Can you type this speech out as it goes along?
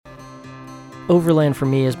Overland for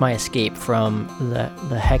me is my escape from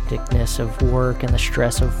the hecticness of work and the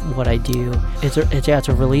stress of what I do. It's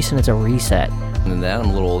a release and it's a reset. And that,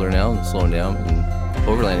 I'm a little older now, I'm slowing down, and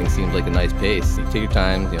overlanding seems like a nice pace. You take your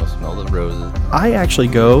time, smell the roses. I actually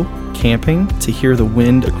go camping to hear the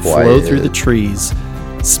wind flow through the trees,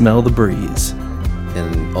 smell the breeze.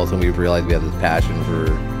 And also we realized we have this passion for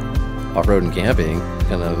off-road and camping,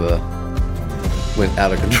 kind of went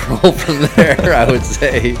out of control from there, I would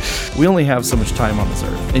say. We only have so much time on this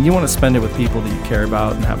earth, and you want to spend it with people that you care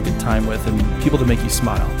about and have a good time with, and people that make you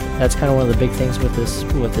smile. That's kind of one of the big things with this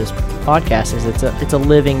podcast is it's a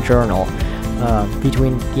living journal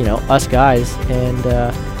between us guys and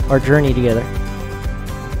our journey together.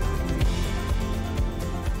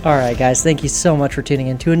 All right, guys, thank you so much for tuning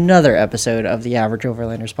in to another episode of the Average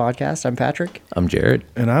Overlanders podcast. I'm Patrick. I'm Jared.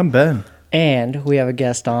 And I'm Ben. And we have a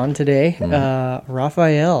guest on today,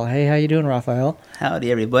 Rafael. Hey, how you doing, Rafael? Howdy,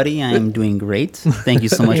 everybody. I'm doing great. Thank you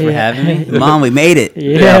so much for having me. Mom, we made it.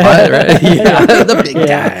 Yeah, right? Yeah, the big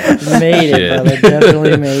guy. Made it, brother.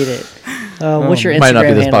 Definitely made it. What's your Instagram handle? Might not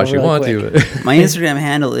be the spot you want to. But. My Instagram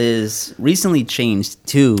handle is recently changed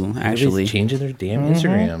too, actually. Everybody's changing their damn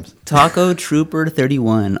Instagrams.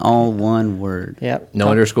 TacoTrooper31, all one word. Yep. No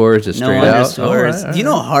underscores, just straight out. No underscores. All right. Do you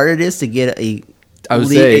know how hard it is to get a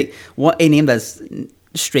name that's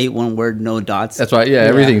straight one word, no dots? That's why,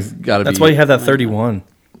 everything's got to be. That's why you have that 31.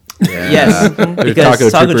 Yeah. Yes,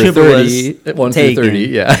 because TacoTrooper was 1 through 30,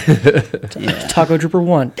 yeah.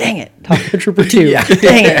 TacoTrooper1, dang it. TacoTrooper2,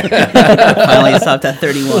 dang it. Finally stopped at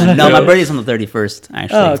 31. No, my birthday's on the 31st,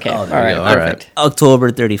 actually. Oh, okay. All right, perfect.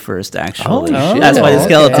 October 31st, actually. Oh, that's why the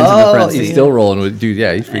skeleton's in the front. He's still rolling with, dude,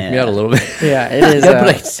 yeah, he's freaking me out a little bit. Yeah, it is. You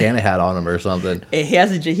gotta put a Santa hat on him or something. He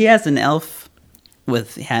has an elf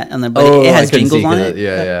with hat on there, but it has jingles on it.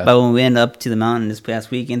 Yeah. But when we end up to the mountain this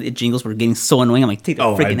past weekend, the jingles were getting so annoying. I'm like, take the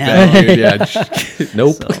freaking hat off. Dude,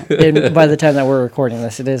 nope. So, and by the time that we're recording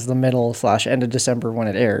this, it is the middle/end of December when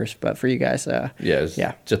it airs. But for you guys,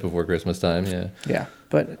 just before Christmas time. Yeah.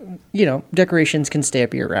 But decorations can stay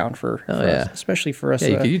up year round for us, especially for us.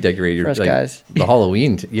 Yeah, you decorate your guys. The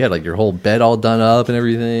Halloween. You had your whole bed all done up and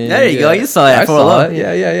everything. There you go. You saw it. I saw it.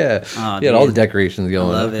 Yeah. Oh, you had all the decorations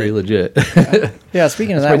going. That's pretty legit. Yeah.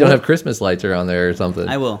 Speaking of that, we don't have Christmas lights around there or something.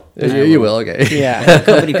 I will. You will. Okay. Yeah.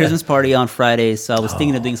 Company Christmas party on Friday, so I was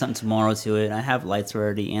thinking of doing something tomorrow to it. I have lights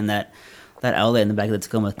already, and that outlet in the back of the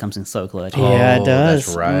Tacoma comes in so clutch. Yeah, it does.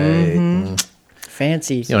 That's right. Mm-hmm.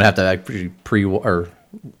 Fancy. You don't have to pre or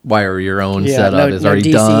wire your own setup. It's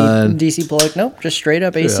already done. DC plug. Nope, just straight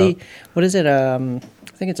up AC. Yeah. What is it? I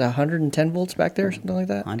think it's 110 volts back there, something like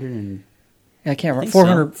that. 100. I can't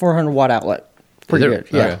remember. 400 watt outlet. Pretty good.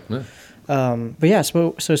 Yeah. Okay. But yeah.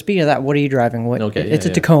 So speaking of that, what are you driving? It's a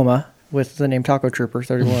Tacoma with the name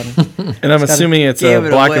TacoTrooper31. And I'm assuming it's a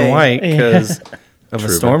black and white because of a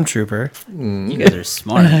stormtrooper. You guys are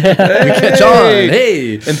smart. Catch on.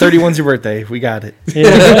 Hey. And 31's your birthday. We got it.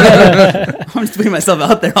 I'm just putting myself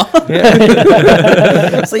out there.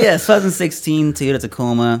 So 2016 Toyota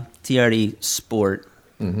Tacoma TRD Sport.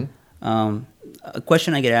 Mm-hmm. A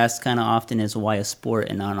question I get asked kind of often is why a sport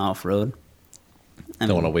and not an off-road?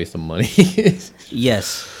 Don't want to waste some money.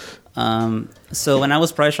 Yes. So when I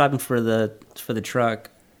was price shopping for the truck,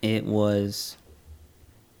 it was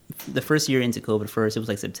the first year into COVID first. It was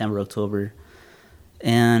like September, October.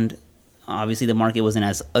 And obviously the market wasn't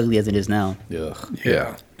as ugly as it is now. Yeah.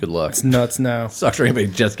 Good luck. It's nuts now. Sucks for anybody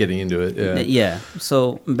just getting into it. Yeah.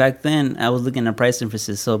 So back then I was looking at price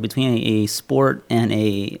differences. So between a sport and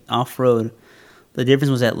a off-road, the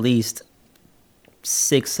difference was at least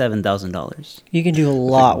 $6,000-$7,000. You can do a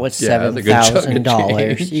lot with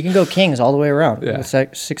 $7,000. You can go Kings all the way around. Yeah. It's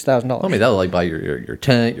like $6,000. I mean, that'll buy your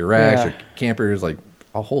tent, your racks, your campers,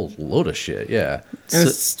 a whole load of shit. Yeah. And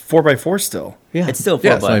it's 4x4 still. Yeah. It's still 4x4.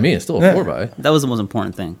 That's what I mean. It's still a 4x. That was the most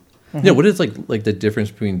important thing. Mm-hmm. Yeah. What is like the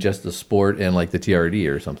difference between just the sport and the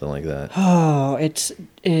TRD or something like that? Oh, it's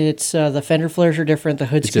the fender flares are different. The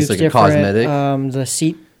hood scoop's different. Cosmetic. The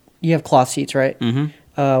seat, you have cloth seats, right? Mm-hmm.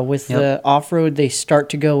 With the off-road, they start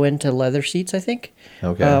to go into leather seats, I think.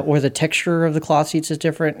 Okay. Or the texture of the cloth seats is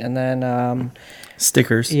different, and then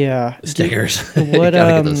stickers. Yeah, stickers. What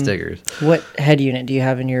get those stickers. What head unit do you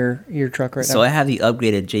have in your truck right now? So I have the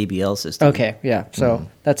upgraded JBL system. Okay, yeah. So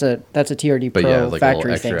that's a TRD Pro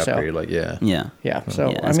factory thing. Upgrade, yeah.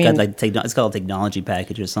 So it's called a technology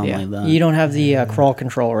package or something like that. You don't have the crawl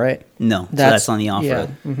control, right? No, that's on the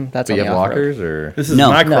off-road. Yeah, that's but on you the have off-road. lockers or this is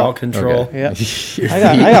my crawl control. Okay. Yep.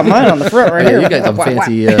 I got mine on the front right here. You got some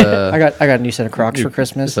fancy. I got a new set of Crocs for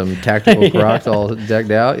Christmas. Some tactical Crocs all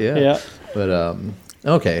decked out. Yeah. Yeah. But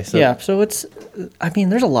Okay. So yeah, so it's, I mean,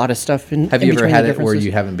 there's a lot of stuff. Have you ever had it where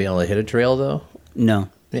you haven't been able to hit a trail though? No.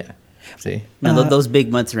 Yeah. See? No, those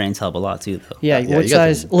big mud terrains help a lot too, though. Yeah, what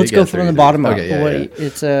size? Let's go from the bottom up. Okay,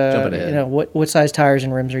 It's what size tires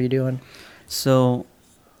and rims are you doing? So,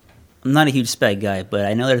 I'm not a huge spec guy, but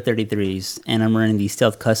I know they're 33s, and I'm running the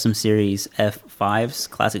Stealth Custom Series F5s,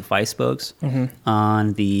 classic 5-spokes,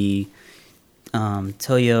 on the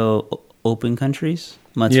Toyo Open Countries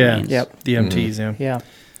mud terrains. Yep. The MTs, Yeah.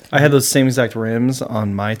 I had those same exact rims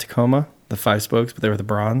on my Tacoma, the 5-spokes, but they were the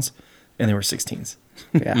bronze, and they were 16s.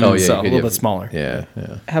 Yeah. Oh, yeah. So a little bit smaller. Yeah.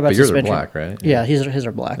 How about but yours suspension? are black, right? Yeah, his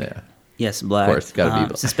are black. Yeah. Yes, black. Of course, gotta be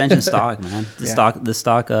black. Suspension stock, man. The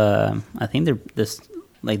stock. I think they're this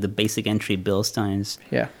like the basic entry Bilsteins.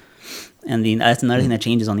 Yeah. And that's another thing that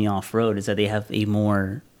changes on the off road is that they have a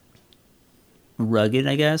more rugged,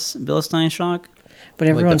 I guess, Bilstein shock. But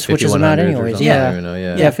everyone like switches them out anyways. Yeah.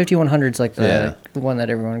 Yeah. 5100's like the one that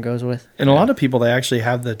everyone goes with. And a lot of people, they actually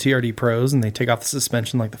have the TRD Pros, and they take off the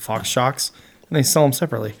suspension like the Fox shocks, and they sell them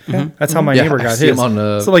separately. That's how my neighbor got his.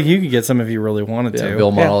 So like you could get some if you really wanted to.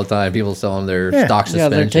 Vilmont all the time. People selling their stock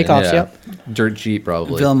suspension. Yeah, their takeoffs. Yep. Dirt cheap,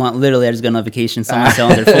 probably. Vilmont, literally, I just got a notification. Someone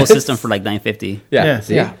selling their full system for like $950. Yeah.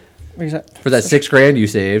 See? Yeah. Exactly. For that $6,000 you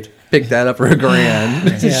saved, pick that up for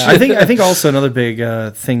 $1,000. Yeah. I think also another big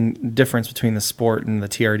difference between the Sport and the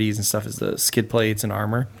TRDs and stuff is the skid plates and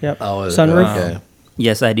armor. Yep. Oh, sunroof. Okay.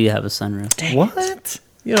 Yes, I do have a sunroof. What?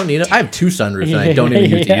 You don't need it. I have 2 sunroofs and I don't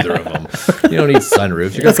even use either of them. You don't need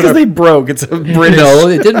sunroofs. That's because they broke. It's a British. No,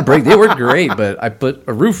 it didn't break. They worked great, but I put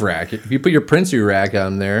a roof rack. If you put your Prinsu rack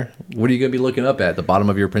on there, what are you going to be looking up at? The bottom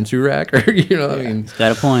of your Prinsu rack? Or, you know what I mean?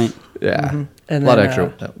 Got a point. Yeah. And a lot then, of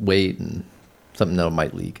extra weight and something that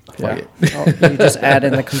might leak. Yeah. You just add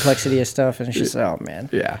in the complexity of stuff, and it's just, oh, man.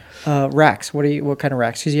 Yeah. Racks. What kind of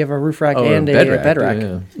racks? Because you have a roof rack and a a bed rack.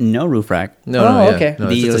 Yeah. No roof rack. No, okay. No,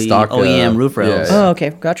 The it's just a stock OEM roof rails. Yeah. Oh, okay.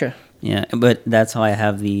 Gotcha. Yeah, but that's how I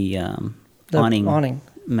have the awning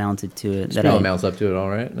mounted to it. That mounts up to it all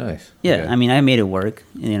right? Nice. Yeah, Okay. I mean, I made it work.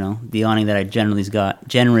 You know, the awning that I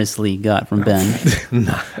generously got from Ben.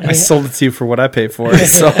 I sold it to you for what I paid for it.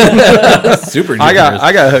 So Super I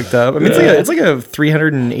got hooked up. I mean, it's like a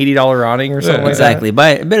 $380 awning or something like that. Exactly.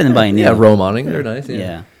 Better than buying new. Yeah, Rome awning. They're nice.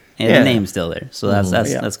 Yeah. And the name's still there, so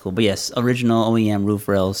that's cool. But yes, original OEM roof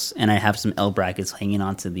rails, and I have some L brackets hanging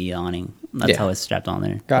onto the awning. That's how it's strapped on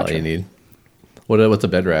there. Gotcha. All you need. What's a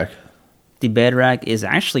bed rack? The bed rack is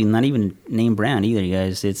actually not even name brand either, you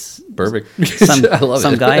guys. It's perfect.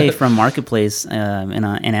 Some guy from Marketplace in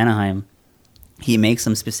Anaheim. He makes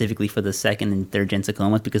them specifically for the second and third gen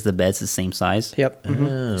Tacomas because the bed's the same size. Yep.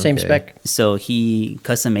 Same spec. So he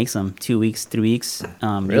custom makes them 2 weeks, 3 weeks.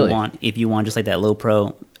 Really? If you want just like that low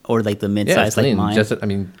pro or like the mid size like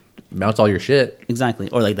mine. Mounts all your shit. Exactly.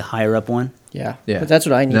 Or like the higher up one. Yeah. But that's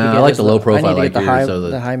what I need to get. I like the low profile. I need to get like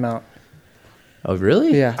the high mount. Oh,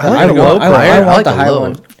 really? Yeah. I like the low profile. I want the the high low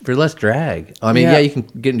one. for less drag. I mean, you can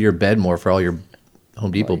get into your bed more for all your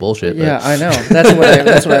Home Depot bullshit. Yeah, I know.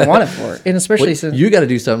 That's what I want it for. And especially since you got to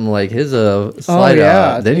do something like his slide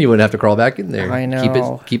out. Then you wouldn't have to crawl back in there. I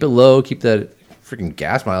know. Keep it low. Keep that freaking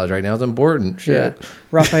gas mileage right now. It's important. Shit. Yeah.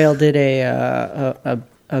 Rafael did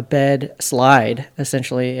a bed slide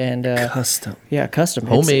essentially, and Custom. Yeah, custom.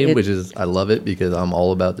 Homemade, which is I love it because I'm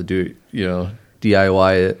all about the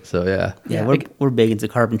DIY it. So yeah. Yeah, we're big into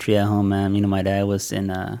carpentry at home, man. You know, my dad was in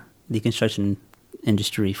the construction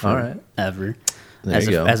industry forever. As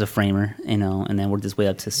a framer, and then worked his way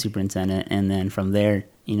up to superintendent, and then from there,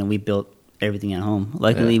 we built everything at home.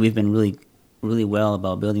 Luckily, we've been really, really well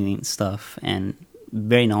about building stuff and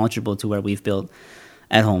very knowledgeable to where we've built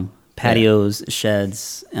at home. Patios,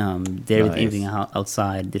 sheds, did everything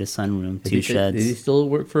outside, did a sunroom, 2 sheds. Does he still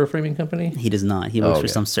work for a framing company? He does not. He works for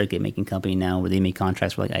some circuit making company now where they make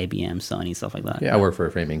contracts for like IBM, Sony, stuff like that. Yeah, I work for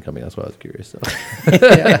a framing company. That's why I was curious. So.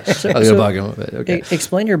 Okay.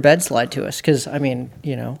 Explain your bed slide to us, because I mean,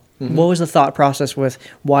 what was the thought process with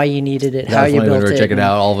why you needed it, how you built it? When we were checking it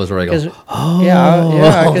out, all of us were like, all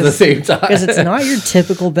at the same time. Because it's not your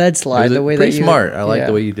typical bed slide the way that you... Pretty smart. I like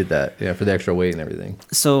the way you did that. Yeah, for the extra weight and everything.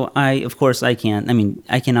 So I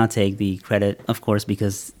cannot take the credit, of course,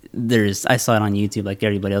 because I saw it on YouTube like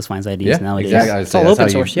everybody else finds ideas nowadays. Exactly. It's all open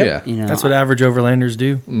source. Yep. That's what average overlanders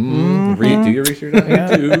do. Do your research on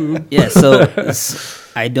YouTube. Yeah, so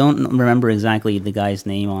I don't remember exactly the guy's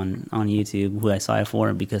name on YouTube who I saw it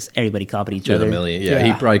for because everybody copied each other. Yeah,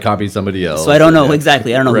 he probably copied somebody else. So I don't know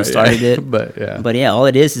exactly. I don't know who started it. But yeah, all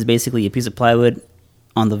it is basically a piece of plywood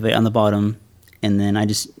on the bottom, and then I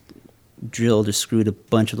just drilled or screwed a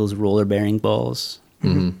bunch of those roller bearing balls.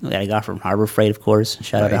 That I got from Harbor Freight, of course.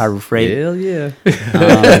 Shout out to Harbor Freight. Hell yeah.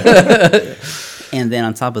 And then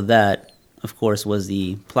on top of that, of course, was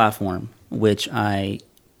the platform, which I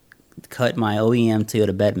cut my OEM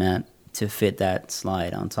Toyota bed mat to fit that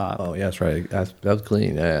slide on top. Oh, yeah, that's right. That was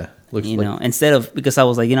clean. Yeah. Looks instead of, because I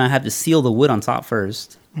was like, I have to seal the wood on top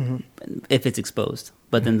first if it's exposed.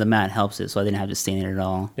 But then the mat helps it, so I didn't have to stain it at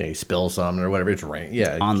all. Yeah, you spill something or whatever, it's rain.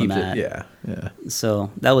 Yeah, on the mat. Yeah.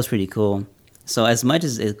 So that was pretty cool. So as much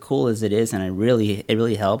as cool as it is, and it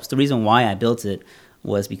really helps. The reason why I built it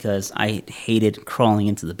was because I hated crawling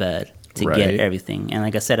into the bed to get everything. And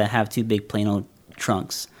like I said, I have 2 big Plano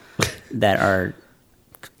trunks that are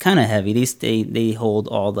kind of heavy. They hold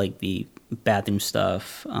all like the bathroom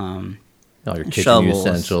stuff, all your kitchen shovels.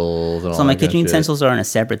 essentials. And all so my that kitchen utensils are in a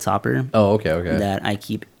separate topper. Oh, okay. That I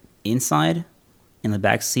keep inside in the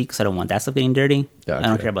back seat because I don't want that stuff getting dirty. Gotcha. I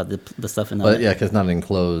don't care about the stuff in the. But yeah, because it's not an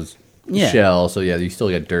enclosed shell, so yeah, you still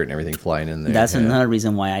get dirt and everything flying in there. That's another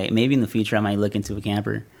reason why maybe in the future I might look into a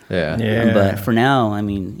camper. Yeah. But for now, I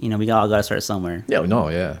mean, we all got to start somewhere. Yeah. No.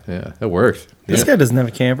 Yeah. It works. This guy doesn't have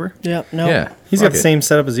a camper. Yeah. No. Yeah. He's got the same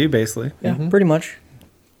setup as you, basically. Yeah. Pretty much.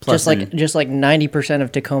 Plus just like 90%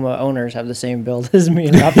 of Tacoma owners have the same build as me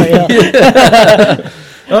and Rafael.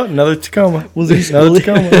 Oh, another Tacoma. Another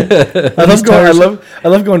Tacoma. I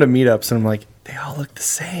love going to meetups and I'm like, they all look the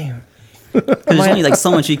same. Because there's only like so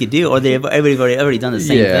much you could do, or everybody's already done the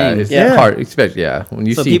same thing. It's hard. When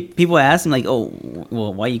you see people ask me like, "Oh,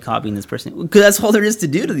 well, why are you copying this person?" Because that's all there is to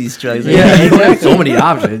do to these trucks. So many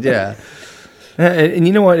options. Yeah, and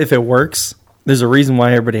you know what? If it works, there's a reason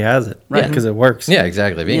why everybody has it, right? Because it works. Yeah,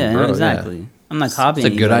 exactly. Exactly. Yeah. I'm not copying.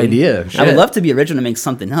 It's a good idea. I would love to be original and make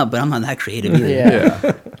something up, but I'm not that creative either. Yeah.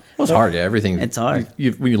 Well, it's hard. Yeah, everything. It's hard.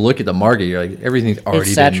 When you look at the market, you're like, everything's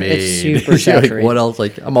already been made. It's super saturated. Like, what else?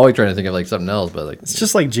 Like, I'm always trying to think of like something else, but like it's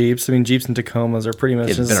just like Jeeps. I mean, Jeeps and Tacomas are pretty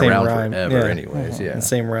much it's the been same around realm. forever, anyways. The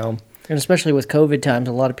same realm. And especially with COVID times,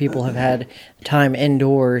 a lot of people have had time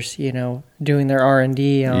indoors, doing their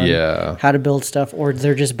R&D on how to build stuff, or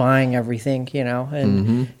they're just buying everything,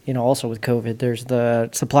 and also with COVID, there's the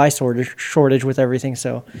supply shortage with everything,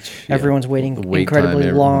 so everyone's waiting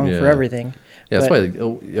incredibly long for everything. Yeah, that's why.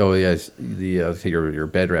 Your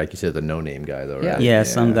bed rack. You said the no-name guy though, right? Yeah,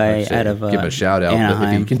 some guy out of give him a shout out.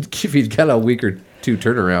 Anaheim. But if he's got a week or two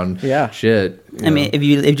turnaround, shit. I mean, if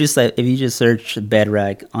you just search bed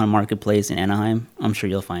rack on Marketplace in Anaheim, I'm sure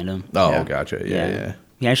you'll find him. Oh, gotcha. Yeah.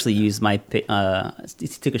 He actually used he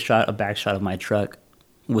took a back shot of my truck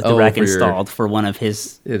with the rack installed for one of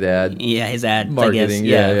his ad. Yeah, his ad marketing. I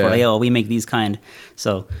guess, we make these kind.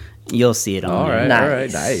 So you'll see it on there. All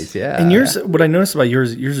right, nice. Yeah. And yours, what I noticed about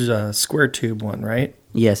yours is a square tube one, right?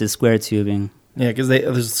 Yes, it's square tubing. Yeah, because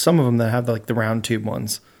there's some of them that have like the round tube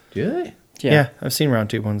ones. Do they? Yeah, I've seen round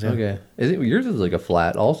tube ones. Yeah. Okay. Yours is like a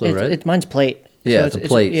flat also, right? Mine's plate. Yeah, so it's a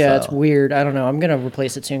plate. It's weird. I don't know. I'm gonna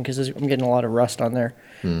replace it soon because I'm getting a lot of rust on there.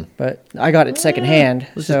 But I got it secondhand.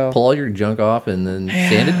 Let's so just pull all your junk off and then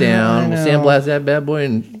sand it down. We'll sandblast that bad boy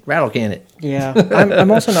and rattle can it. Yeah, I'm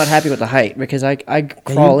also not happy with the height because I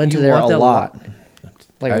crawl into there a lot,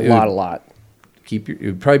 like a lot. It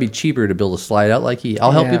would probably be cheaper to build a slide out like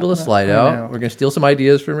I'll help you build a slide out. We're gonna steal some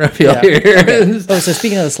ideas from Rafael here. Okay. So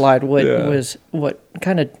speaking of the slide, what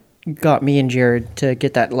kind of got me and Jared to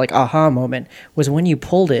get that like aha moment was when you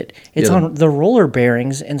pulled it. It's on the roller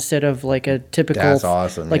bearings instead of like a typical. That's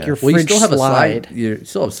awesome. Like your fridge you still have slide. You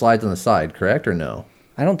still have slides on the side, correct or no?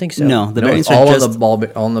 I don't think so. No, the bearings are all just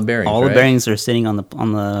on the bearings. All the bearings are sitting on the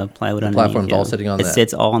plywood. The platform's all sitting on that. It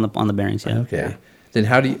sits all on the bearings. Yeah. Okay. Yeah. Then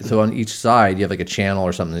how do you? So on each side you have like a channel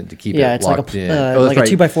or something to keep it locked in. Like a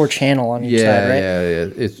 2x4 channel on each side, right? Yeah.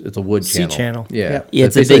 It's a wood channel. C-channel. Yeah.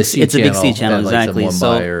 It's a big C channel, exactly.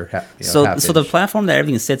 So the the platform that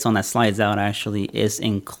everything sits on that slides out actually is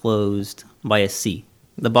enclosed by a C.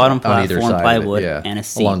 The bottom platform plywood and a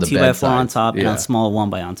C, 2x4 on top and a small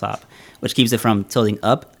 1x on top, which keeps it from tilting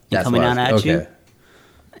up and coming down at you.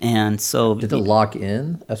 And so did it lock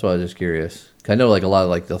in? That's why I was just curious. I know like a lot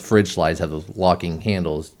of like the fridge slides have those locking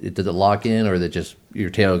handles. Does it lock in, or is it just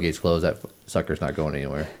your tailgate's closed? That sucker's not going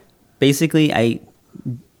anywhere. Basically, I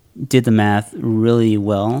did the math really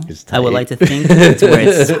well. I would like to think to where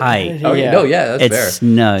it's tight. Okay, that's it's fair. It's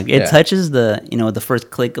snug. It touches the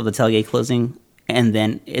first click of the tailgate closing, and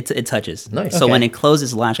then it touches. Nice. So when it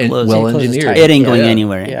closes, latch closes, well engineered. It ain't going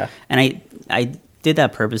anywhere. Yeah. And I did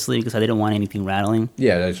that purposely because I didn't want anything rattling.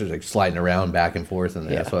 Yeah, it's just like sliding around back and forth, and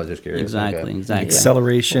that's why I was just curious. Exactly.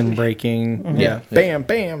 Acceleration, braking,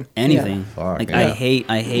 bam, anything. Yeah.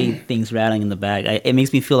 I hate things rattling in the back. It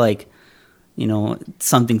makes me feel like,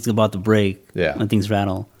 something's about to break when things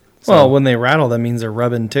rattle. So, well, when they rattle, that means they're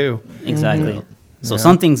rubbing too. Exactly. Mm-hmm. So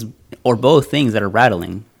some things, or both things that are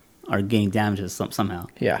rattling, are getting damaged somehow.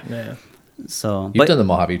 Yeah. So you've done the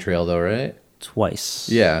Mojave Trail though, right? Twice.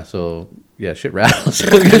 Yeah. So yeah, shit rattles.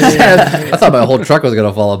 I thought my whole truck was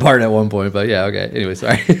gonna fall apart at one point, but yeah, okay. Anyway,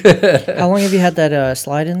 sorry. How long have you had that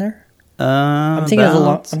slide in there? I'm thinking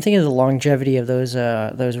of the longevity of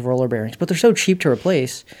those roller bearings, but they're so cheap to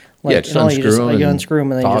replace. Like, just unscrew them. You unscrew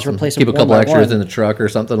them and then you just replace them. Keep a couple extras in the truck or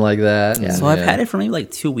something like that. Yeah. So I've had it for maybe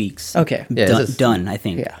like 2 weeks. Okay. Done, I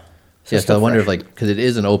think. Yeah. So I wonder if, like, because it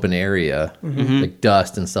is an open area, like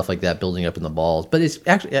dust and stuff like that building up in the balls. But it's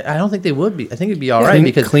actually, I don't think they would be. I think it'd be all right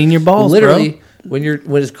because clean your balls, literally, bro. when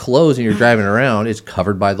it's closed and you're driving around, it's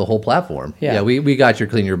covered by the whole platform. Yeah, we got your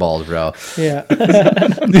clean your balls, bro. Yeah.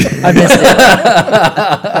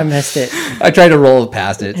 I missed it. I tried to roll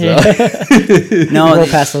past it. So. No, roll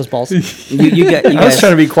past those balls. You guys, I was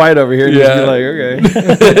trying to be quiet over here. And just be like, okay.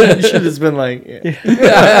 You should have just been like.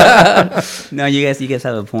 Yeah. No, you guys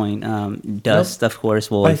have a point. Dust, of course,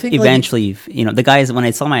 will eventually. The guys, when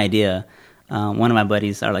I saw my idea. One of my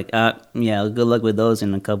buddies are like, yeah, good luck with those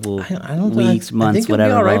in a couple weeks, months, I think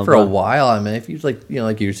whatever. It'll be all right for a while. I mean, if you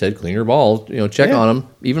like you said, clean your balls, check on them,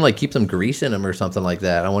 even like keep some grease in them or something like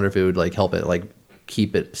that. I wonder if it would like help it like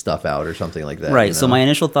keep it stuff out or something like that. Right. So my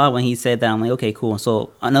initial thought when he said that, I'm like, okay, cool.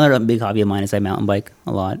 So another big hobby of mine is I mountain bike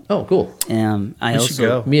a lot. Oh, cool. I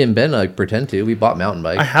also me and Ben pretend to. We bought mountain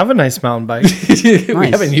bikes. I have a nice mountain bike. We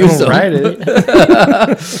haven't used them. Ride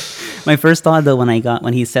it. My first thought though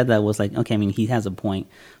when he said that was like, okay, I mean he has a point,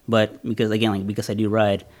 but because I do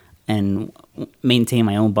ride and maintain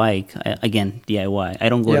my own bike, again DIY. I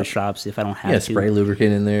don't go to shops if I don't have to. Spray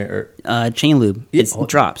lubricant in there or chain lube. It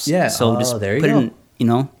drops. Yeah. So just there you put go. it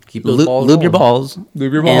in, keep those balls lube your balls,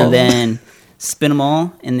 and and then spin them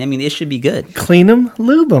all, and I mean it should be good. Clean them,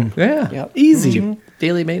 lube them. Yeah. Yep. Easy.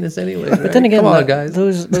 Daily maintenance anyway. But then again, come on, guys.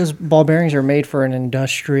 those ball bearings are made for an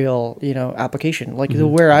industrial, application. Like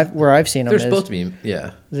where I've seen them, they're supposed to be.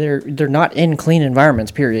 Yeah. They're not in clean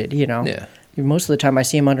environments. Period. Yeah. Most of the time, I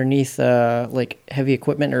see them underneath like heavy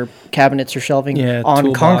equipment or cabinets or shelving on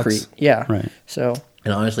toolbox. concrete. Yeah. Right. So.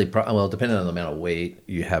 And honestly, depending on the amount of weight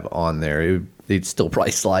you have on there, they'd still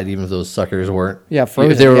probably slide even if those suckers weren't. Yeah,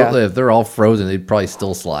 frozen. If they're all frozen, they'd probably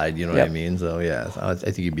still slide. You know what I mean? So yeah, I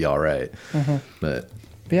think you'd be all right. But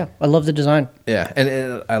yeah, I love the design. Yeah,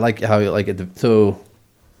 and I like how so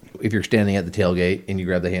if you're standing at the tailgate and you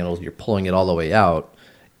grab the handles, you're pulling it all the way out.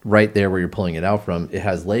 Right there where you're pulling it out from, it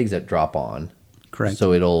has legs that drop on. Correct.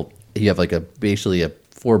 So you have like basically a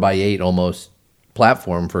 4x8 almost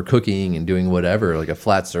platform for cooking and doing whatever, like a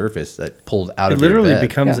flat surface that pulls out of your bed. It literally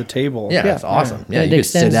becomes a table. Yeah, it's awesome. Yeah, you could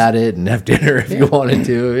sit at it and have dinner if you wanted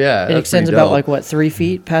to. Yeah, it extends about 3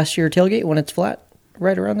 feet past your tailgate when it's flat,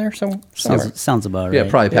 right around there. Somewhere. Sounds about right. Yeah,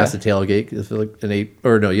 probably past the tailgate. It's like an 8,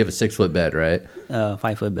 or no, you have a 6-foot bed, right?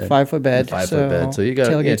 5-foot bed. 5-foot bed. 5-foot bed. So you got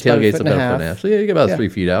tailgate's about a foot and a half. So yeah, you get about 3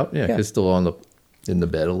 feet out. Yeah, it's still in the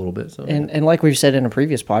bed a little bit. So and like we've said in a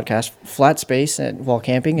previous podcast, flat space while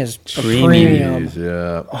camping is a premium.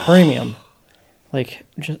 Yeah, a premium. Like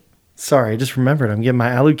Sorry, I just remembered. I'm getting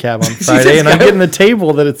my alu cab on Friday, and I'm getting the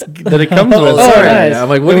table that it comes with. Sorry, nice. I'm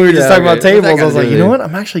like, when we were just talking about tables, I was like, you know what?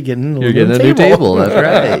 I'm actually getting a new table. That's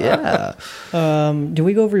right. Yeah. Did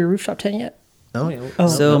we go over your rooftop tent yet? Oh, yeah.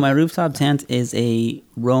 So my rooftop tent is a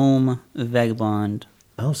Rome Vagabond.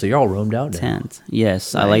 Oh, so you're all roamed out now. Tent.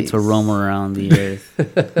 Yes, nice. I like to roam around the earth.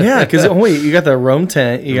 Yeah, because you got the Rome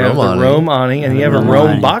tent, you got the Rome awning, and you have a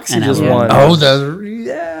Rome box you just won. Oh, that's right.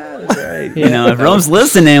 If Rome's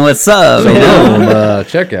listening, what's up? So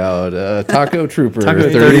check out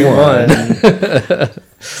TacoTrooper31.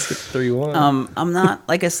 31. I'm not,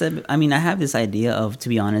 like I said, I mean, I have this idea of, to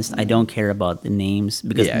be honest, I don't care about the names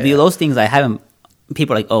because those things I haven't,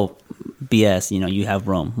 people are like, oh, BS, you have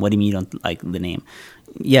Rome. What do you mean you don't like the name?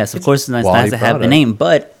 Yes, of course, it's nice to have the name,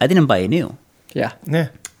 but I didn't buy it new. Yeah. Nice.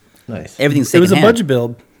 Everything's secondhand. It was a budget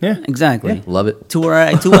build. Yeah. Exactly. Yeah, love it. To what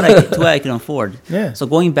I can afford. Yeah. So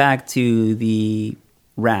going back to the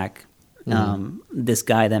rack, this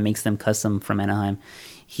guy that makes them custom from Anaheim,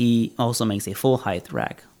 he also makes a full height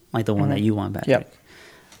rack, like the one that you want, Patrick. Yep.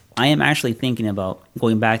 I am actually thinking about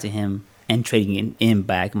going back to him and trading in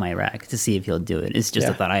back my rack to see if he'll do it. It's just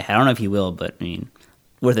a thought I had. I don't know if he will, but I mean,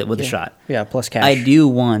 worth it with a shot. Yeah, plus cash. I do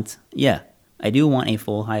want a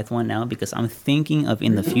full height one now because I'm thinking of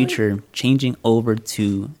in the future changing over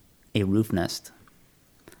to a roof nest.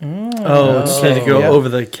 Instead to go over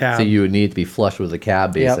the cab. So you would need to be flush with the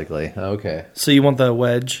cab, basically. Yep. Okay. So you want the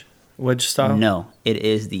wedge style? No, it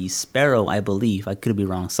is the Sparrow, I believe. I could be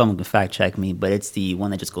wrong. Someone can fact check me, but it's the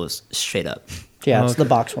one that just goes straight up. Yeah, it's the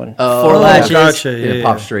box one. 4 latches. Gotcha. It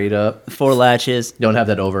pops straight up. 4 latches. Don't have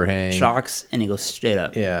that overhang. Shocks, and it goes straight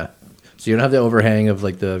up. Yeah. So you don't have the overhang of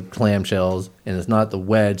like the clamshells, and it's not the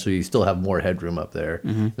wedge, so you still have more headroom up there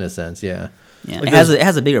in a sense. Yeah. Yeah, like it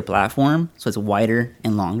has a bigger platform, so it's wider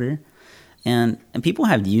and longer. And people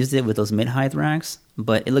have used it with those mid-height racks,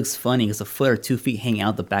 but it looks funny because a foot or 2 feet hang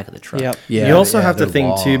out the back of the truck. Yep. Yeah, you also have to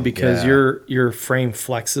think too, because your frame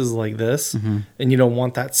flexes like this, and you don't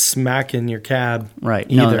want that smack in your cab, right?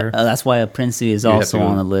 Either. That's why a Princey is also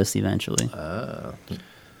on the list eventually.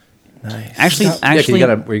 Nice. Actually,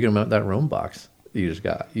 where you gonna mount that Rome box? You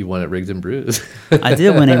won at Rigs and Brews. I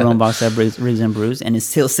did win a Rome box at Rigs and Brews, and it's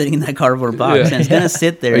still sitting in that cardboard box, and it's gonna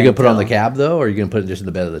sit there. Are you gonna put it on the cab though, or are you gonna put it just in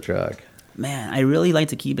the bed of the truck? Man, I really like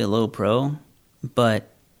to keep it low pro, but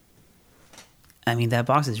I mean that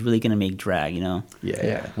box is really gonna make drag,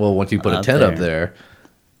 Yeah. Well, once you put a tent up there,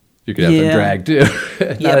 you could have some drag too.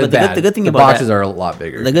 Yeah, but the good thing about boxes are a lot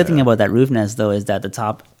bigger. The good thing about that roof nest though is that the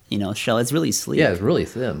top, shell, it's really sleek. Yeah, it's really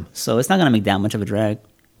thin, so it's not gonna make that much of a drag.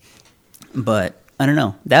 But I don't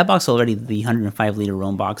know. That box already, the 105 liter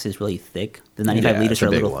Rome box is really thick. The 95 liters are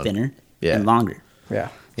a little thinner and longer. Yeah.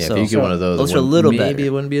 Yeah, so, if you get one of those are a little maybe better. It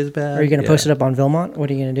wouldn't be as bad. Are you going to post it up on Vilmont? What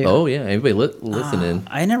are you going to do? Oh, yeah. Everybody listening.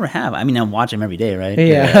 I never have. I mean, I watch them every day, right?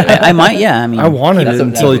 Yeah. I might, yeah. I mean, I wanted it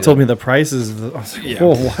until he told me the prices. I was like,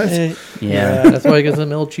 whoa, what? Yeah. That's why I get some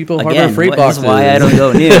old cheapo Harbor Freight boxes. That's why I don't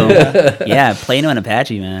go new. Yeah, Plano and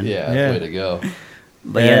Apache, man. Yeah, that's the way to go.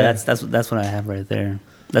 But yeah, that's what I have right there.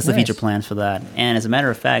 That's the feature plans for that. And as a matter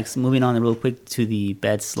of fact, moving on real quick to the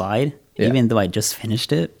bed slide, even though I just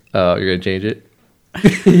finished it. Oh, you're going to change it?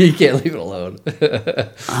 You can't leave it alone.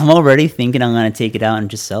 I'm already thinking I'm going to take it out and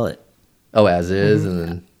just sell it. Oh, as is, and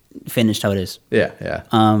then finished how it is. Yeah.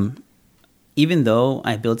 Even though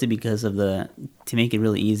I built it because of to make it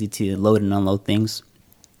really easy to load and unload things,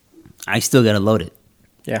 I still got to load it.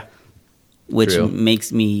 Yeah. Which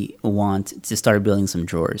makes me want to start building some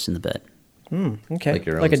drawers in the bed. Okay. Like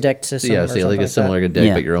your own, like a decked system. Yeah, like a similar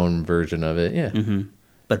deck, but your own version of it. Yeah. Mm-hmm.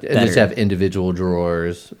 But and just have individual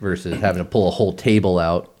drawers versus having to pull a whole table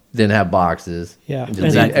out, then have boxes. Yeah. And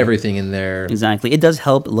just leave everything in there. Exactly. It does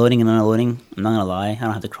help loading and unloading. I'm not going to lie. I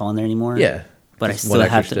don't have to crawl in there anymore. Yeah. But I still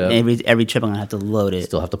have to, every trip I'm going to have to load it.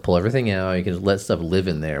 Still have to pull everything out. You can let stuff live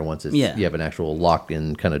in there once you have an actual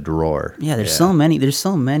locked-in kind of drawer. Yeah, there's so many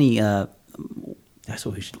that's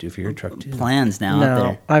what we should do for your truck too. Plans now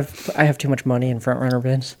out there. I have too much money in front runner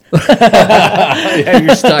bins. Yeah,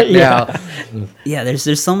 you're stuck now. Yeah,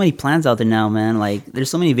 there's so many plans out there now, man. Like there's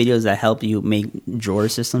so many videos that help you make drawer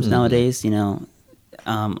systems nowadays. The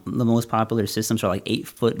most popular systems are like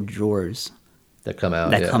 8-foot drawers that come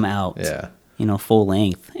out. Yeah. Full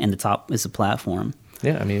length, and the top is a platform.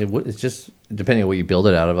 Yeah, I mean, it's just depending on what you build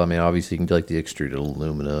it out of. I mean, obviously you can do like the extruded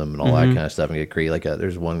aluminum and all that kind of stuff and get creative. Like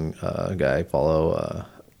there's one guy I follow.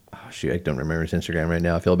 I don't remember his Instagram right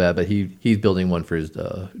now. I feel bad, but he's building one for his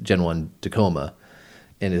Gen 1 Tacoma,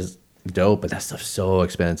 and is dope. But that stuff's so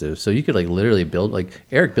expensive. So you could like literally build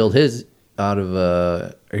Eric built his out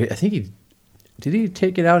of. I think he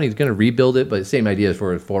take it out and he's going to rebuild it, but same idea as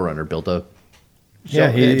for a 4Runner built up.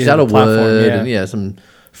 It's out of wood and some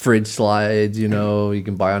fridge slides, you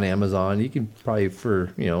can buy on Amazon. You can probably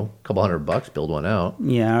for, a couple $100 build one out.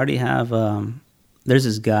 Yeah, I already have, there's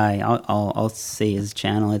this guy, I'll say his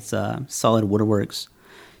channel. It's Solid Woodworks.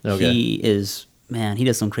 Okay. He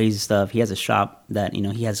does some crazy stuff. He has a shop that,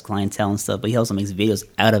 he has clientele and stuff, but he also makes videos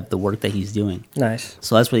out of the work that he's doing. Nice.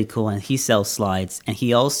 So that's really cool. And he sells slides. And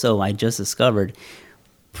he also, I just discovered,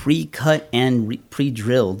 pre-cut and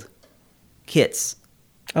pre-drilled kits.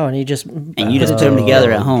 Oh, and you just put them together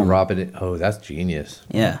at home. Drop it in. Oh, that's genius.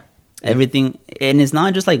 Yeah. Everything. And it's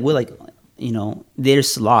not just like wood,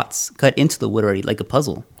 there's slots cut into the wood already, like a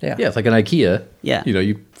puzzle. Yeah. Yeah, it's like an IKEA. Yeah.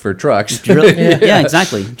 You for trucks. Drill, yeah,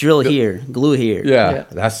 exactly. Drill here, glue here. Yeah.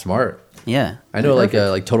 That's smart. Yeah. I know like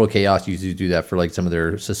Total Chaos used to do that for like some of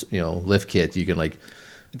their lift kits. You can like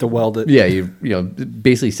to weld it. Yeah, you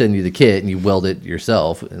basically send you the kit and you weld it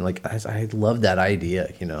yourself. And like I love that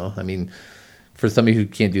idea, I mean, for somebody who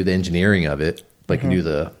can't do the engineering of it, but can do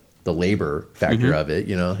the labor factor of it,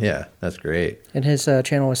 yeah, that's great. And his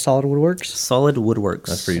channel is Solid Woodworks? Solid Woodworks.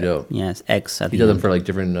 That's pretty dope. Yes, X at he does them for like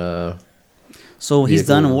different so he's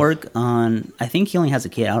done work on, I think he only has a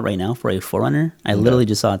kit out right now for a 4Runner. I literally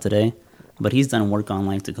just saw it today. But he's done work on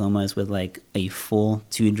like Tacomas with like a full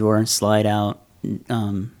 2-drawer slide out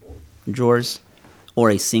drawers, or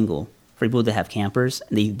a single. For people that have campers,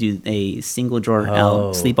 they do a single drawer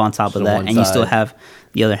out, sleep on top of that, and you still have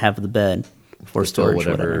the other half of the bed for storage,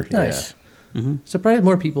 whatever. Nice. Yeah. Surprised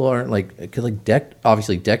more people aren't because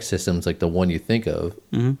deck systems like the one you think of,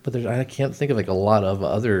 but I can't think of like a lot of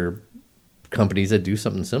other companies that do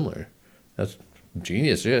something similar. That's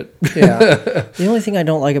genius shit. Yeah. The only thing I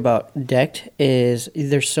don't like about decked is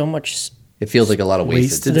there's so much. It feels like a lot of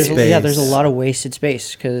wasted space. space. Yeah, there's a lot of wasted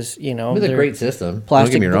space because, you know. It's a great system. Don't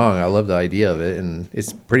get me wrong. I love the idea of it, and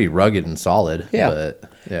it's pretty rugged and solid. Yeah.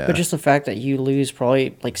 But just the fact that you lose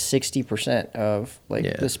probably like 60% of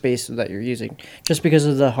the space that you're using just because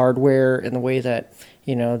of the hardware and the way that,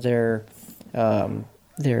 you know, their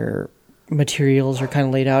materials are kind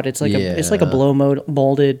of laid out. It's like it's like a blow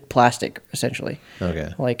molded plastic essentially.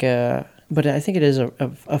 Okay. But I think it is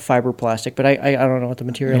a fiber plastic. But I don't know what the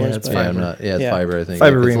material is. It's but fiber. It's fiber. I think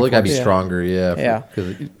fiber. It's got to be stronger. Yeah.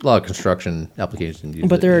 Because a lot of construction applications use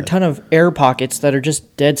But there are a ton of air pockets that are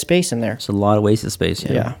just dead space in there. It's a lot of wasted space.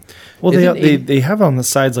 Yeah. Well, they have on the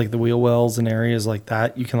sides like the wheel wells and areas like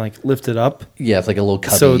that. You can like lift it up. Yeah, it's like a little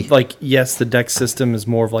cubby. So like yes, the deck system is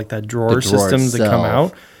more of like that drawer system that come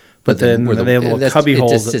out. But then they have little cubby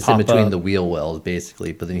holes just that sits pop in between up. the wheel wells,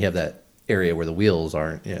 basically. But then you have that area where the wheels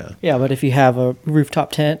aren't. Yeah, but if you have a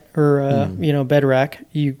rooftop tent or bed rack,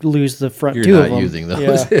 you lose the front You're two not of them. using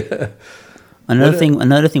those. Yeah. Another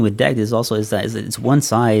thing with decked is it's one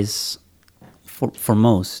size for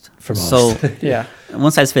most. So yeah,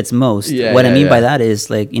 one size fits most. Yeah, what I mean by that is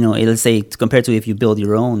like, you know, let's say compared to if you build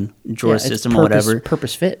your own drawer system or whatever.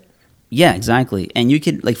 Purpose fit. Yeah, exactly. And you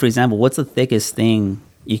could, like, for example, what's the thickest thing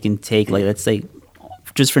you can take? Like, let's say,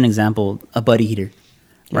 just for an example, a buddy heater,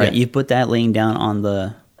 right? Yeah. You put that laying down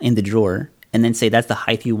in the drawer, and then say that's the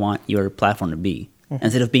height you want your platform to be,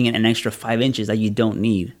 instead of being an extra 5 inches that you don't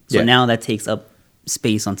need. So now that takes up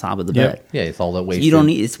space on top of the bed. Yeah, it's all that wasted. So you don't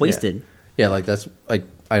need, it's wasted. Yeah, like that's like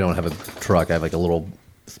I don't have a truck. I have like a little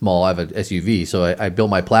small. I have an SUV, so I built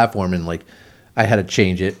my platform and like I had to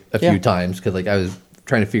change it a few times because like I was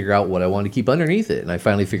trying to figure out what I wanted to keep underneath it, and I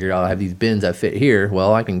finally figured out I have these bins that fit here.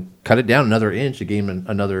 Well, I can cut it down another inch to gain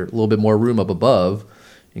another little bit more room up above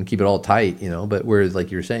and keep it all tight, you know. But whereas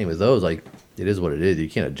like you were saying with those, like it is what it is. You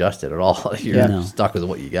can't adjust it at all. You're stuck with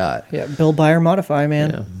what you got. Yeah, build, buy, or modify, man.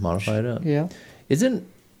 Yeah, modify it up. Yeah. Isn't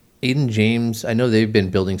Aiden James? I know they've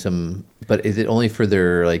been building some, but is it only for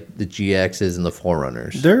their like the GXs and the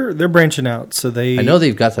Forerunners? They're branching out, so they. I know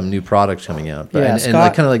they've got some new products coming out, but and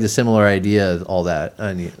like kind of like the similar idea, all that.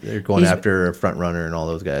 And they're going after a Front Runner and all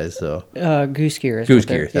those guys. So Goose Gear. Goose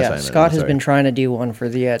Gear. That's what I meant. Scott has been trying to do one for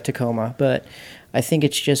the Tacoma, but I think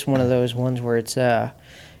it's just one of those ones where it's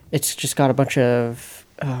just got a bunch of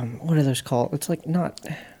what are those called? It's like not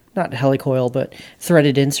helicoil, but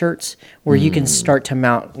threaded inserts where you can start to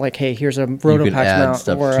mount. Like, hey, here's a Rotopax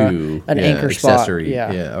mount or an anchor accessory.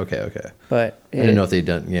 spot. Yeah. Okay. But I didn't know if they'd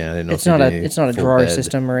done. Yeah, I didn't know. It's not a drawer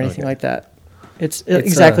system or anything like that. It's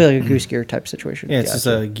exactly like a Goose Gear type situation. Yeah, it's just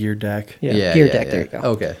a gear deck. Yeah, gear deck. There you go.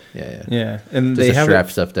 Okay. Yeah. And just they have strap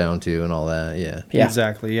stuff down too and all that. Yeah.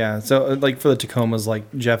 Exactly. Yeah. So like for the Tacomas, like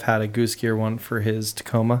Jeff had a Goose Gear one for his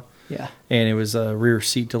Tacoma. Yeah. And it was a rear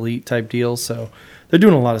seat delete type deal. So they're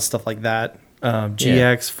doing a lot of stuff like that.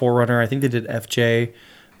 GX, Forerunner. I think they did FJ.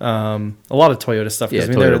 A lot of Toyota stuff because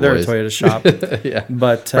they're a Toyota shop. Yeah,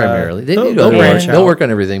 but primarily they'll branch out. They'll work on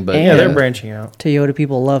everything, but they're branching out. Toyota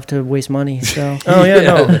people love to waste money, so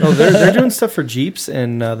they're doing stuff for Jeeps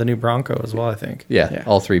and the new Bronco as well. I think. Yeah,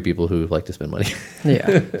 all three people who like to spend money.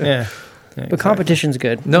 Yeah, but competition's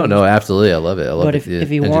good. No, absolutely, I love it. But if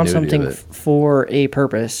you want something for a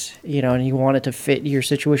purpose, you know, and you want it to fit your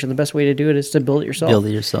situation, the best way to do it is to build it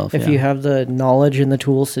yourself. If you have the knowledge and the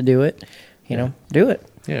tools to do it, you know, do it.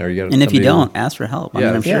 Yeah, or you got. And if you don't, ask for help. I mean,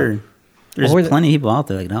 I'm sure there's plenty of people out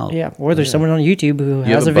there that can help. Yeah, or there's someone on YouTube who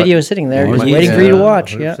has a video sitting there just waiting for you to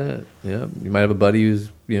watch. 100%. Yeah, you might have a buddy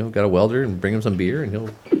who's got a welder and bring him some beer and he'll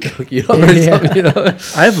hook you up or something. You know?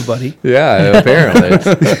 I have a buddy. Yeah, apparently. I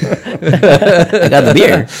got the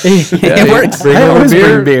beer. It works. I always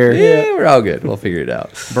bring beer. Yeah, we're all good. We'll figure it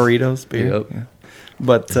out. Burritos, beer. Yep. Yeah.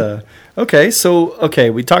 But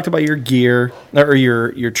we talked about your gear or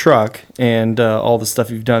your truck and all the stuff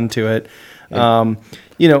you've done to it. I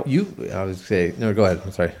was say no. Go ahead.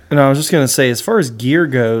 I'm sorry. And I was just gonna say, as far as gear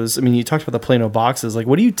goes, I mean, you talked about the Plano boxes. Like,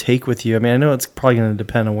 what do you take with you? I mean, I know it's probably going to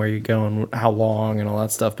depend on where you go and how long and all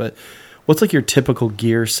that stuff. But what's like your typical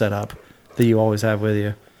gear setup that you always have with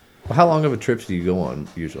you? Well, how long of a trip do you go on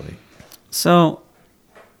usually? So,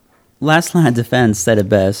 Last Line of Defense said it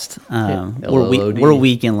best. We're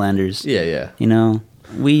weekend landers. Yeah. You know,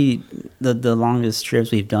 the longest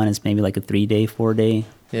trips we've done is maybe like a 3-day, 4-day.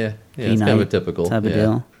 Yeah, it's kind of a typical type of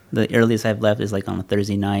deal. The earliest I've left is like on a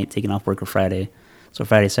Thursday night, taking off work for Friday. So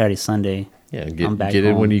Friday, Saturday, Sunday. Yeah, get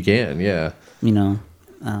in when you can. Yeah. You know,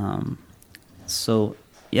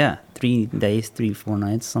 3 days, 3-4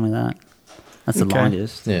 nights, something like that. That's the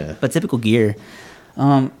longest. Yeah. But typical gear.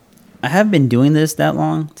 I haven't been doing this that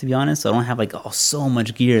long, to be honest. So I don't have like so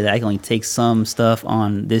much gear that I can only take some stuff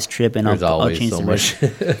on this trip and I'll change so much.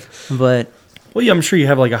 But well, yeah, I'm sure you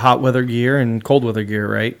have like a hot weather gear and cold weather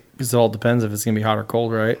gear, right? Because it all depends if it's gonna be hot or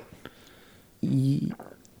cold, right?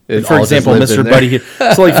 For example, Mr. Buddy Heater.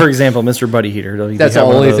 So, like for example, Mr. Buddy Heater. That's the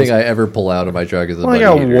only thing I ever pull out of my truck is the Buddy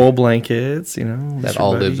Heater. I got wool blankets, you know. That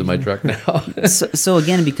all lives in my truck now. so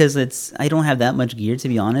again, because I don't have that much gear, to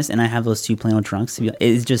be honest, and I have those 2 Plano trunks,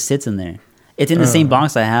 it just sits in there. It's in the same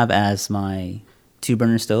box I have as my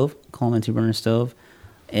 2-burner stove, Coleman 2-burner stove,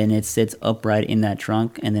 and it sits upright in that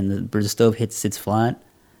trunk, and then the stove sits flat,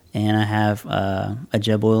 and I have a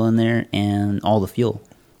jet oil in there and all the fuel.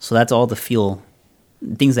 So that's all the fuel.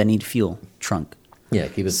 Things that need fuel trunk. Yeah,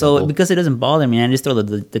 keep it so simple. Because it doesn't bother me, I just throw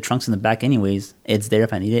the trunks in the back anyways. It's there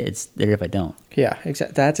if I need it. It's there if I don't. Yeah,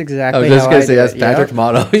 that's exactly. I was just gonna say that's Patrick's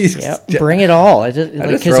motto. Bring it all. It just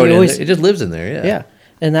it just lives in there. Yeah. Yeah,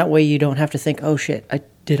 and that way you don't have to think, oh shit,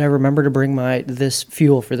 did I remember to bring this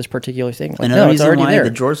fuel for this particular thing? Like, Another reason already why there. the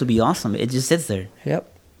drawers would be awesome. It just sits there.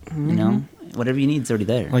 Yep. Mm-hmm. You know, whatever you need is already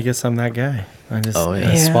there. I guess I'm that guy. I just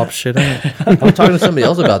swap shit out. I was talking to somebody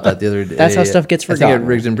else about that the other day. That's how stuff gets forgotten. I think at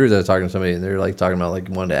Rigs and Brews I was talking to somebody and they're like talking about like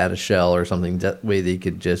wanting to add a shell or something. That way they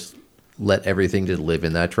could just let everything just live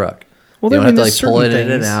in that truck. Well, they don't have to like pull it in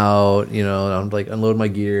and out. You know, I'm like unload my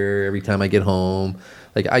gear every time I get home.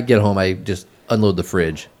 Like I get home, I just unload the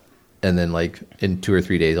fridge, and then like in 2 or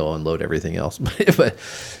 3 days I'll unload everything else. But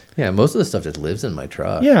yeah, most of the stuff just lives in my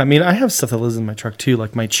truck. Yeah, I mean, I have stuff that lives in my truck too,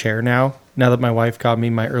 like my chair now. Now that my wife got me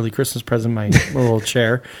my early Christmas present, my little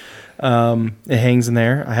chair, it hangs in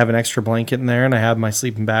there. I have an extra blanket in there, and I have my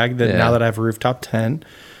sleeping bag that now that I have a rooftop tent.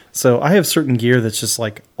 So I have certain gear that's just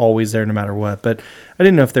like always there no matter what. But I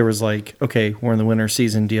didn't know if there was like, okay, we're in the winter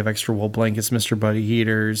season. Do you have extra wool blankets, Mr. Buddy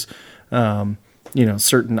heaters,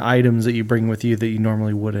 certain items that you bring with you that you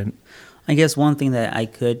normally wouldn't? I guess one thing that I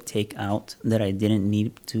could take out that I didn't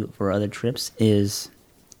need to for other trips is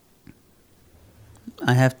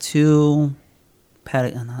I have 2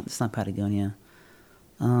 it's not Patagonia.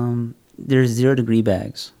 There's 0 degree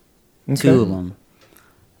bags. Okay. 2 of them.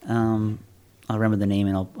 I'll remember the name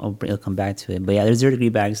and I'll come back to it. But yeah, there's 0 degree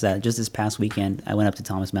bags that just this past weekend I went up to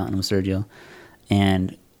Thomas Mountain with Sergio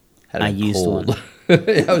and I used one.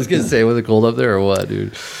 I was gonna say, was it cold up there or what,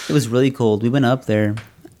 dude? It was really cold. We went up there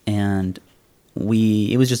and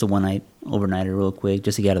it was just a overnighter real quick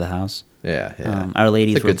just to get out of the house. Yeah. Our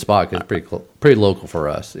ladies it's a good spot because it's pretty local for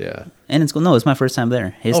us. Yeah. And it's cool. No, it's my first time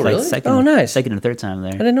there. It's really? second or third time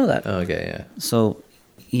there. I didn't know that. Oh, okay, yeah. So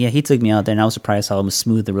yeah, he took me out there, and I was surprised how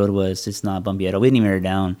smooth the road was. It's not bumpy at all. We didn't even wear it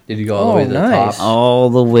down. Did you go all the way to the top? All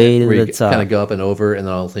the way to the top. Kind of go up and over, and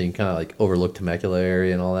then all of a sudden you kind of like overlook Temecula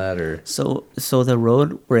area and all that, or so the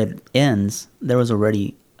road where it ends, there was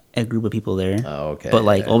already a group of people there. Oh, okay. But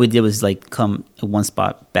like all we did was like come one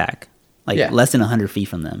spot back, less than 100 feet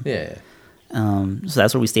from them. Yeah. So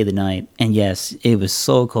that's where we stayed the night, and yes, it was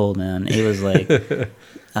so cold, man. It was like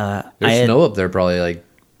there's snow up there, probably like.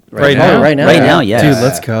 Right now, yeah. Dude,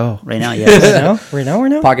 let's go. Right now, yes. Right now.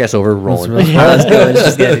 Podcast over, rolling. Let's go. Let's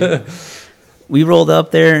just get it. We rolled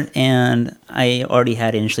up there, and I already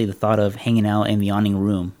had initially the thought of hanging out in the awning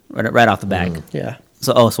room right off the back. Yeah.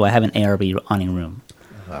 So I have an ARB awning room.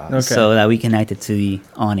 Okay. So that we connected to the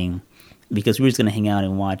awning because we were just going to hang out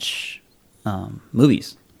and watch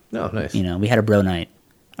movies. Oh, nice. You know, we had a bro night.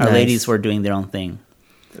 Our ladies were doing their own thing.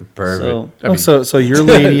 Perfect. So your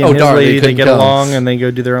lady and his lady, they get along and they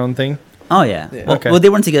go do their own thing? Oh, yeah. Okay. Well, they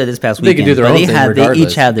weren't together this past weekend. They could do their own thing regardless. They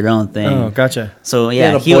each had their own thing. Oh, gotcha. So,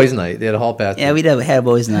 yeah. They had a boys' night. They had a hall pass. Yeah, we had a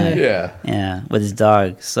boys' night. Yeah. Yeah, with his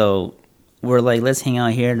dog. So, we're like, let's hang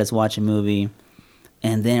out here. Let's watch a movie.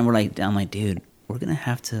 And then I'm like, dude, we're going to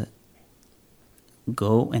have to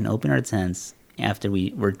go and open our tents after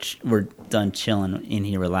we're done chilling in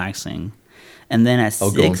here, relaxing. And then at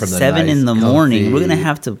 6, 7 in the morning, we're going to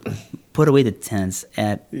have to put away the tents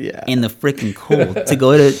in the freaking cold to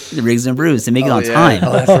go to the Rigs and Brews to make it on time.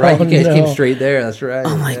 Oh, that's right. You guys came straight there. That's right.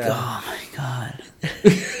 I'm like, oh, my God.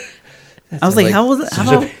 I was like, how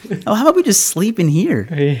about we just sleep in here?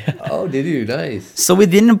 Yeah. Oh, did you? Nice. So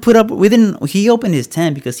he opened his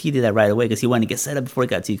tent because he did that right away because he wanted to get set up before it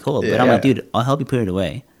got too cold. But I'm like, dude, I'll help you put it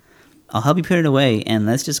away. And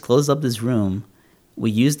let's just close up this room. We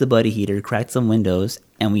used the buddy heater, cracked some windows,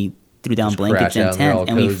 and we threw down blankets and tent,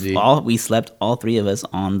 and we slept all 3 of us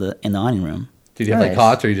in the awning room. Did you have like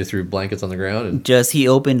cots, or you just threw blankets on the ground? And he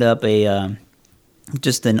opened up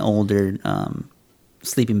just an older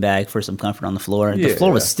sleeping bag for some comfort on the floor. The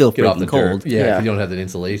floor was still freaking cold. Yeah, you don't have that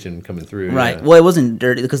insulation coming through. Right. Yeah. Well, it wasn't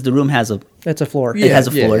dirty because the room has a floor. It has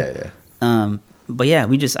a floor. Yeah. But yeah,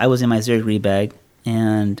 I was in my 0 degree bag,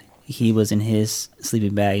 and he was in his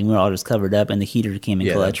sleeping bag, and we were all just covered up, and the heater came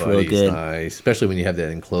in clutch real good. Nice, especially when you have that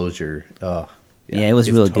enclosure. Oh, yeah, it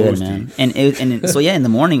was real good, man. And so in the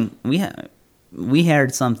morning we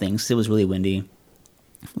heard some things. It was really windy.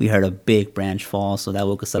 We heard a big branch fall, so that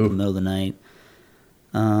woke us up in the middle of the night.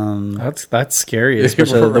 That's scary,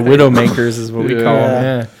 especially the widowmakers is what we call them.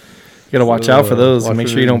 Yeah, you gotta watch out for those and make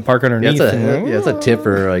sure you don't park underneath. That's a tip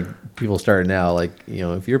for like people starting out. Like, you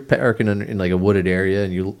know, if you're parking in like a wooded area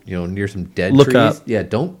and you know near some dead trees, up.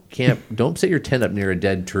 Don't camp. Don't set your tent up near a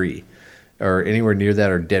dead tree or anywhere near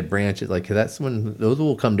that or dead branches. Like, that's when those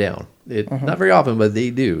will come down. Not very often, but they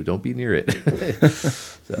do. Don't be near it.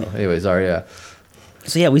 So, anyways, sorry, yeah.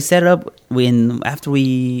 So yeah, we set it up after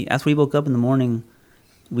we woke up in the morning.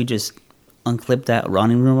 We just unclipped that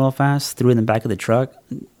running room real fast, threw it in the back of the truck.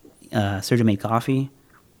 Sergio made coffee,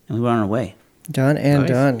 and we were on our way. Done and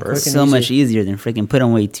done. So much easier than freaking putting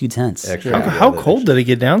away 2 tents. How cold did it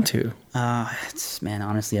get down to? Man,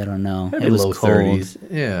 honestly, I don't know. Maybe it was low cold. 30s.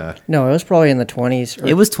 Yeah. No, it was probably in the 20s.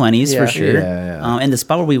 It was 20s for sure. Yeah. And the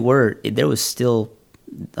spot where we were, there was still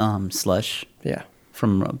slush. Yeah.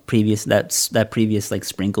 From previous previous like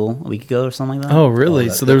sprinkle a week ago or something like that. Oh, really?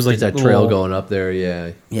 So there was like that trail going up there.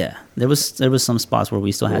 Yeah. Yeah. There was some spots where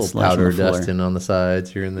we still had slush powder on the floor. dusting on the sides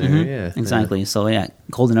here and there. Mm-hmm. Yeah. Exactly. So yeah,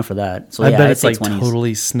 cold enough for that. So I bet it's like 20s.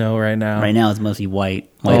 totally snow right now. Right now it's mostly white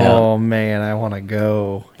oh out. Man, I want to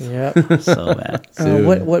go. Yeah. So bad.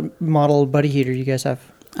 What model buddy heater do you guys have?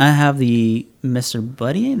 I have the Mr.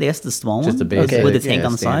 Buddy. That's the small Just one. the basic, with the tank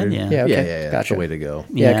on the standard. side. Yeah. Okay. Yeah. Gotcha. That's the way to go.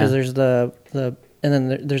 Yeah, because there's the and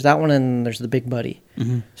then there's that one, and there's the big buddy.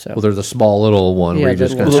 Mm-hmm. So there's a small little one where you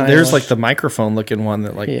just there's like the microphone looking one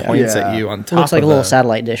that points at you on top. Looks like a little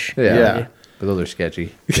satellite dish. Yeah. But those are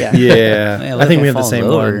sketchy. Yeah. Yeah. I think we have the same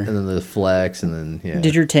one. And then the flex, and then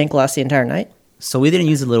Did your tank last the entire night? So we didn't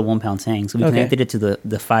use the little 1 pound tank. So we connected it to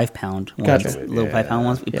the 5 pound ones, Gotcha. little 5 pound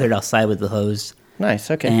ones. We put it outside with the hose.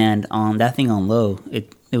 Nice. Okay. And on that thing on low,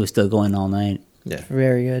 it was still going all night. Yeah.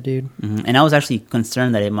 Very good, dude. Mm-hmm. And I was actually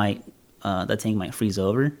concerned that that tank might freeze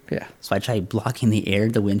over. Yeah. So I tried blocking the air,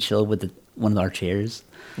 the wind chill with one of our chairs.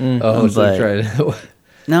 Oh, so you tried.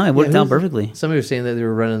 No, it worked out perfectly. Somebody was saying that they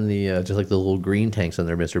were running the just like the little green tanks on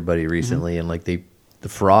their Mr. Buddy recently, and like the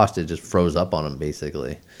frost, it just froze up on them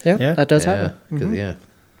basically. Yeah. That does happen. Because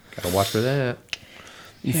gotta watch for that.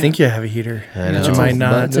 You think you have a heater, but you might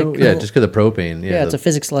not. Just because of propane. Yeah, it's a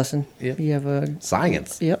physics lesson. Yep. You have a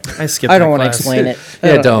science. Yep. I skipped. I don't want to explain it.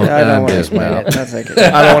 I don't want to explain it. That's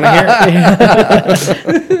okay. I don't want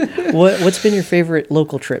to hear it. What's been your favorite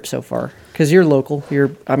local trip so far? Because you're local.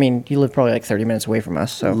 You live probably like 30 minutes away from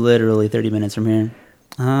us. So literally 30 minutes from here.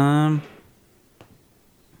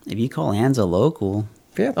 If you call Anza local.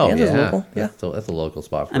 Yeah, Anza's local. Yeah, that's a local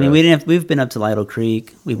spot for us. I mean, we've been up to Lido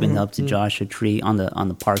Creek. We've been up to Joshua Tree on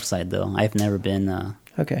the park side though. I've never been.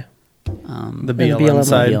 Okay. The BLM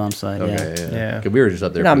side. The BLM side. Okay, yeah. We were just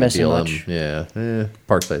up there. Not for missing BLM. much. Yeah.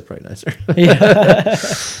 Park side's probably nicer.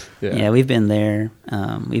 Yeah, we've been there.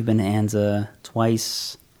 We've been to Anza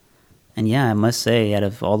twice, and I must say, out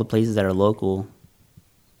of all the places that are local,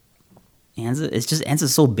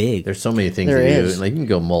 Anza's so big. There's so many things to do. And like you can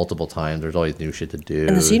go multiple times. There's always new shit to do.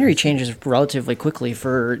 And the scenery changes relatively quickly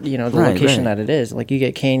for the location that it is. Like you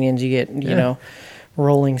get canyons, you get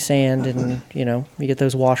rolling sand, and you get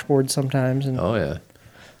those washboards sometimes, and a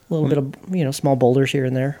little bit of small boulders here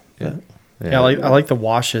and there. Yeah. Yeah, I like the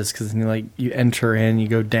washes because you enter in, you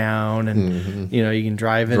go down, and you can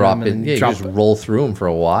drive in drop them and you just roll through them for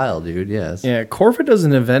a while, dude. Yes. Yeah, Corva does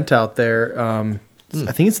an event out there.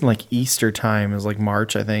 I think it's in like Easter time. It's like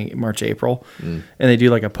March, April, and they do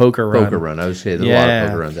like a poker run. I would say there's a lot of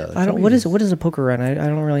poker runs out there. What is a poker run? I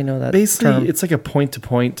don't really know that. Basically, term. it's like a point to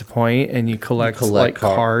point, and you collect like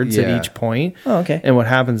cards at each point. Oh, okay. And what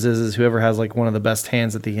happens is whoever has like one of the best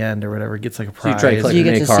hands at the end or whatever gets like a prize. So you try to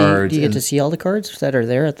do you get to see all the cards that are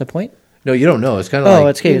there at the point? No, you don't know. It's kind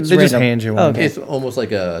of they just hand you one. Oh, okay. It's almost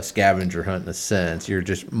like a scavenger hunt in a sense. You're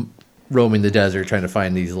just roaming the desert trying to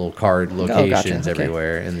find these little card locations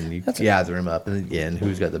everywhere, and then you gather them up, and again,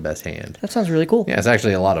 who's got the best hand. That sounds really cool. Yeah, it's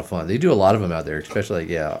actually a lot of fun. They do a lot of them out there, especially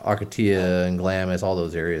Arcatia and Glamis, all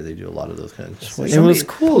those areas. They do a lot of those kinds of stuff. It was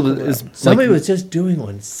cool. Somebody was just doing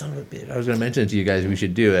one. Son of a bitch. I was going to mention it to you guys. We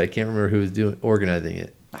should do it. I can't remember who was organizing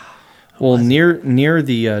it. Well, near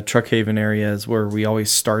the Truck Haven area is where we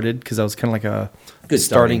always started because that was kind of like a good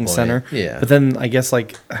starting center. Yeah. But then I guess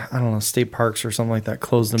state parks or something like that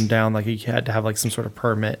closed them down. Like you had to have like some sort of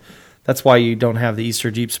permit. That's why you don't have the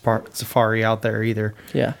Easter Jeep Safari out there either.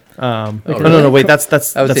 Yeah. No, wait, that's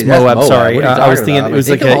Moab. Sorry, I was thinking it was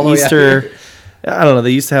like an Easter. I don't know.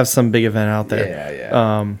 They used to have some big event out there.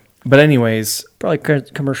 Yeah. But anyways, probably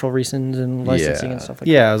commercial reasons and licensing and stuff like that.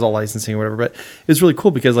 Yeah, it was all licensing or whatever. But it's really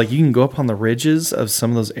cool because like you can go up on the ridges of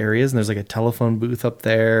some of those areas, and there's like a telephone booth up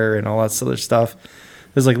there and all that other stuff.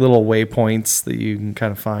 There's like little waypoints that you can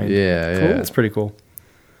kind of find. Yeah, cool. It's pretty cool.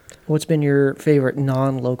 What's been your favorite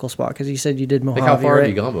non-local spot? Because you said you did Mojave. Like how far right? have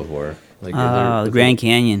you gone before? Like the Grand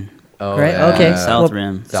Canyon. Oh, right. yeah. Okay. South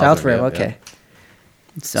Rim. South Rim. Okay.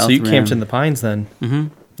 So you camped in the Pines then? Mm-hmm.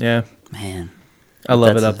 Yeah. Man, I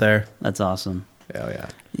love it up there. That's awesome. Oh yeah.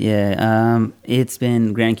 Yeah. It's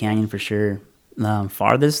been Grand Canyon for sure.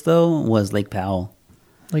 Farthest though was Lake Powell.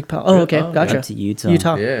 Lake Powell. Oh, okay. Gotcha. Up to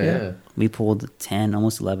Utah. Yeah. We pulled 10,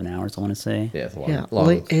 almost 11 hours, I want to say. Yeah, it's a long, Yeah,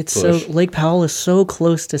 long it's push. so Lake Powell is so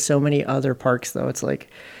close to so many other parks, though. It's like,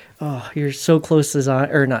 oh, you're so close to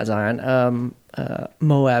Zion, or not Zion,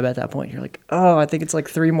 Moab at that point. You're like, oh, I think it's like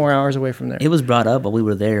 3 more hours away from there. It was brought up, but we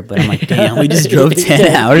were there. But I'm like, damn, we just drove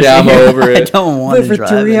 10 hours. Yeah, I'm over it. I don't want But to for drive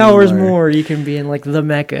 3 hours anymore. more, you can be in like the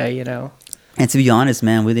Mecca, you know. And to be honest,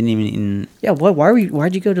 man, we didn't even. Yeah,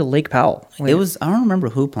 why'd you go to Lake Powell? Like, It was. I don't remember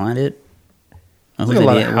who planned it. Or There's whose a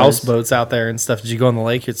lot idea of it was. houseboats out there and stuff. Did you go on the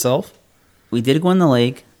lake yourself? We did go in the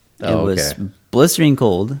lake. Oh, it was okay. blistering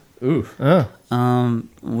cold. Ooh. Oh.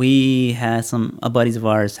 We had buddies of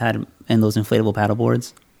ours had in those inflatable paddle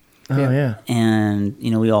boards, Oh, yeah. and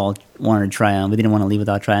we all wanted to try them. We didn't want to leave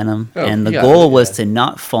without trying them, Oh, and the yeah, goal yeah. was to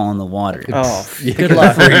not fall in the water. oh, Yeah, good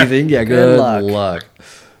luck. Freezing. Yeah, good luck. luck.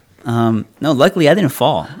 No, luckily I didn't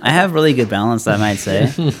fall. I have really good balance, I might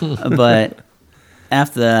say, but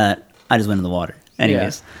after that, I just went in the water.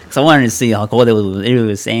 Anyways, because I wanted to see how cold it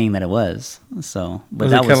was saying that it was. So, but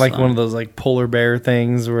Was it that kind was of like fun. one of those like polar bear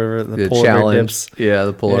things where the polar challenge. bear dips? Yeah,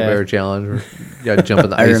 the polar Yeah. bear challenge. Where you got to jump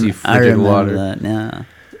in the I icy, frigid remember water. that. Yeah,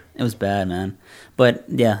 it was bad, man. But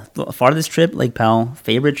yeah, farthest trip, Lake Powell.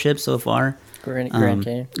 Favorite trip so far, Grand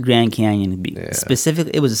Canyon. Grand Canyon. Yeah.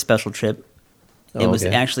 Specifically, it was a special trip. It was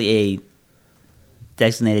okay. actually a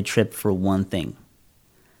designated trip for one thing.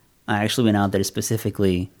 I actually went out there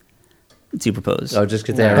specifically to propose. Oh, just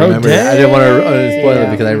because I Oh, remember. I didn't want to spoil Yeah.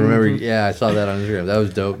 it because I remember. Yeah, I saw that on Instagram. That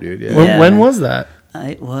was dope, dude. Yeah. Yeah. When was that?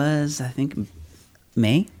 It was, I think,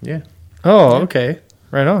 May. Yeah. Oh, okay.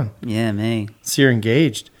 Right on. Yeah, May. So you're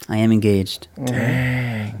engaged. I am engaged.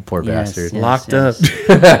 Dang. Poor Yes, bastard. yes. Locked up.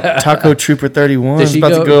 TacoTrooper31 Does is she about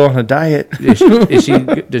to go- go on a diet.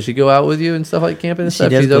 Does she go out with you and stuff like camping and She stuff?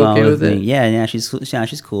 does She's go out okay with with me. it. Yeah,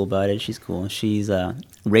 she's cool about it. She's cool. She's a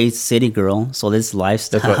raised city girl, so this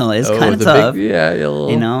lifestyle is kind of the tough. Big, yeah, a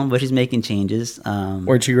little. But she's making changes.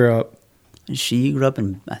 Where'd you grow up? She grew up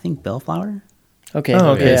in, I think, Bellflower. Okay. Oh,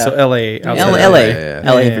 okay. Yeah. So LA. outside LA, yeah.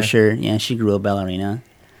 LA Yeah. for sure. Yeah, she grew up ballerina.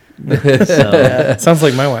 So Sounds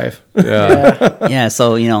like my wife. Yeah. yeah,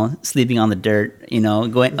 so sleeping on the dirt,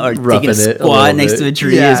 going or Roughing taking a it a squat little next bit. to a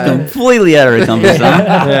tree Yeah. is completely out of her comfort zone.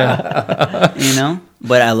 Yeah.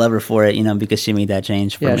 But I love her for it, because she made that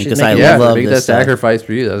change for Yeah, me. she's Because I making- Yeah, to love make this that stuff. sacrifice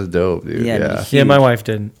for you, that's dope, dude. Yeah, Yeah. Yeah, my wife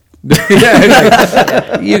didn't. You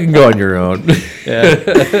can go on your own.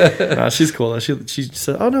 Yeah. No, she's cool. She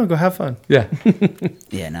said, "Oh no, go have fun." Yeah.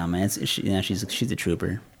 Yeah, no, man, she's a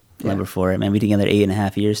trooper. Love her for it, man. We've been together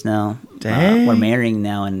 8.5 years now. Dang. We're marrying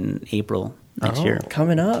now in April next year.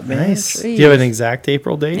 Coming up, man. Nice. Do Jeez. you have an exact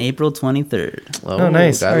April date? April 23rd. Oh,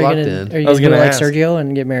 nice. Got Are you locked gonna, in. are you I was gonna do gonna like ask. Sergio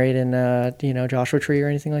and get married in Joshua Tree or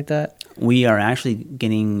anything like that? We are actually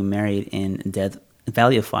getting married in Death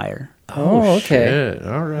Valley of Fire. Oh, okay. Shit.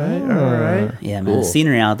 All right. All right. Yeah, man. Cool. The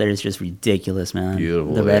scenery out there is just ridiculous, man.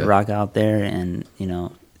 Beautiful, The red yeah. rock out there, and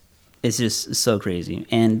it's just so crazy.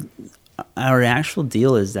 And our actual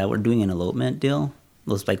deal is that we're doing an elopement deal.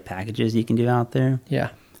 Those like packages you can do out there. Yeah.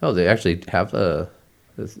 Oh, they actually have okay,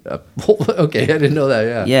 I didn't know that.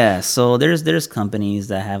 Yeah. Yeah, so there's companies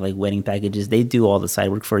that have like wedding packages. They do all the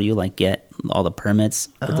side work for you, like get all the permits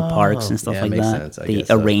with the parks and stuff yeah, like makes that. sense. I They guess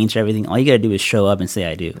so. arrange everything. All you gotta do is show up and say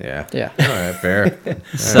I do. Yeah. Yeah. All right. Fair.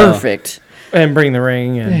 So, Perfect. And bring the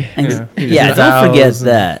ring and yeah, don't vows forget and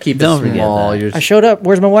that. Keep don't it forget small. that. You're I showed up.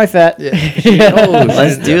 Where's my wife at? oh,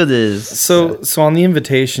 Let's do this. So on the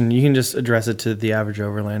invitation, you can just address it to the average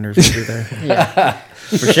overlanders who be there.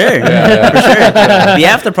 For sure. For sure. The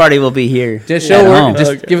after party will be here. Just at show home.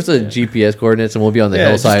 Just give us the GPS coordinates, and we'll be on the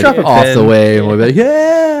Yeah, just hillside drop a off pin. the way, and we'll be like,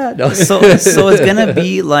 yeah. No. So it's gonna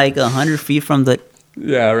be like 100 feet from the.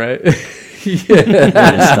 Yeah. Right.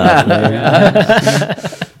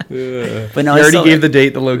 But no, You already so, gave the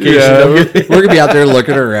date, the location. Yeah, we're gonna be out there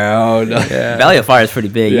looking around. Valley of Fire is pretty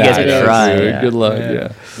big. You guys I can know, try. dude. Yeah. Good luck.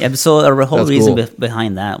 Yeah. But so our whole That's reason cool.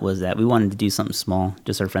 behind that was that we wanted to do something small,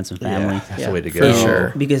 just our friends and family. That's the way to for go.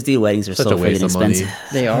 sure. Because dude, weddings are Such so a waste freaking of money. expensive.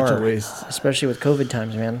 They Such a are, waste. especially with COVID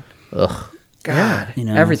times, man. Ugh. God,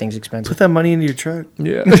 everything's expensive. Put that money into your truck.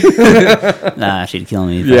 Yeah. Nah, she'd kill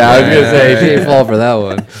me. Yeah, I was gonna say she ain't fall for that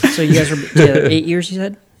one. So you guys were 8 years, you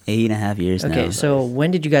said? 8.5 years now. Okay, so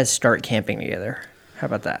when did you guys start camping together? How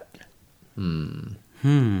about that?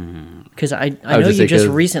 Because I know you just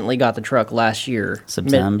recently got the truck last year.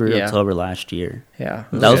 September, October last year. Yeah.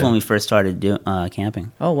 That was when we first started doing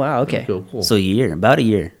camping. Oh, wow, okay. Cool. So about a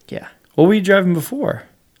year. Yeah. What were you driving before?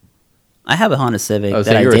 I have a Honda Civic that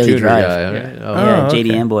so I you're daily a tuner drive. guy, right? Yeah, okay.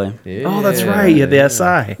 JDM boy. Yeah. Oh, that's right. You had the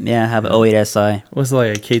SI. Yeah, I have an 08 SI. Was it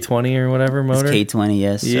like a K20 or whatever motor? It's K20,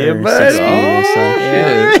 yes. Yeah, sir. buddy.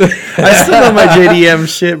 6-speed SI. I still know my JDM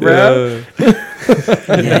shit, bro.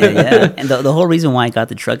 Yeah. And the whole reason why I got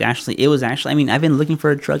the truck, I've been looking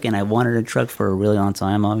for a truck, and I wanted a truck for a really long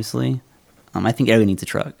time, obviously. I think everyone needs a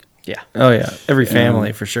truck. Yeah. Oh, yeah. Every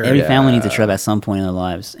family, for sure. Every family needs a truck at some point in their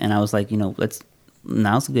lives. And I was like,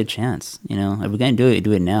 now's a good chance. If we're going to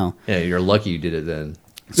do it now. Yeah, you're lucky you did it then.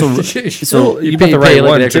 So you put the right like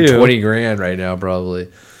one, an extra too. $20,000 right now,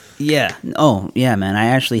 probably. yeah. Oh, yeah, man. I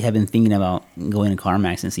actually have been thinking about going to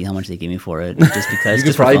CarMax and see how much they give me for it. Just because. You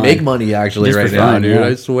could probably make money, actually, Just right for now, fun, dude. yeah.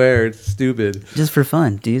 I swear. It's stupid. Just for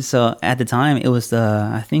fun, dude. So at the time, it was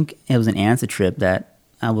I think it was an ANSA trip that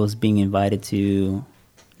I was being invited to.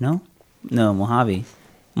 No, Mojave.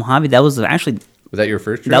 That was actually. Was that your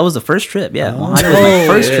first trip? That was the first trip, yeah. Mojave was my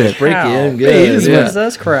first trip. Break in,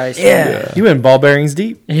 Jesus good. Christ. Yeah. You went ball bearings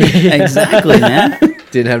deep. Exactly, man.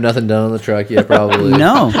 Didn't have nothing done on the truck yet, probably.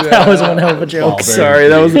 No. That was one hell of a joke. Sorry,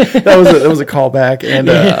 that was a callback, and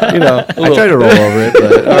I tried to roll over it,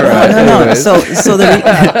 but all right. No. Anyways. So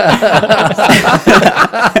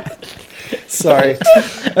sorry,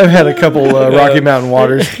 I've had a couple Rocky Mountain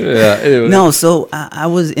waters. Yeah. Anyway. No, so I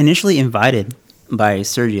was initially invited by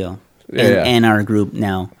Sergio and our group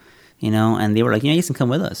now, and they were like, you guys can come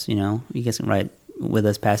with us, you guys can ride with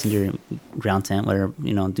us, passenger, ground tent, whatever,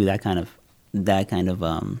 do that kind of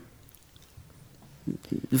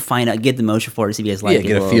find out, get the motion for it, see if you guys like it.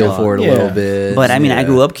 Get a feel for it a little bit. But I mean, I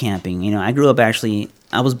grew up camping, I grew up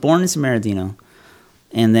I was born in San Bernardino,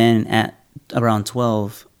 and then at around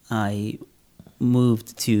 12, I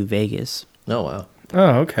moved to Vegas. Oh, wow.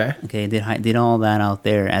 Oh, okay. Okay, did all that out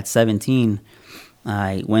there. At 17,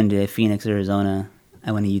 I went to Phoenix, Arizona.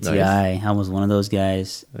 I went to UTI. Nice. I was one of those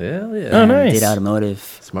guys. Yeah, yeah. Oh, nice. Did automotive.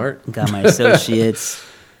 Smart. Got my associates.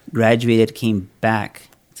 Graduated, came back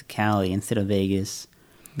to Cali instead of Vegas.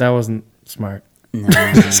 That wasn't smart. No,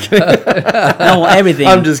 no, everything.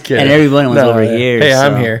 I'm just kidding. And everyone was over here. Hey, so.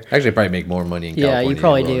 I'm here. Actually, I probably make more money in Yeah, California. you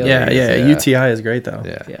probably do. Yeah. UTI is great though.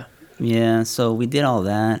 Yeah. Yeah. Yeah, so we did all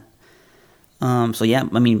that. So yeah,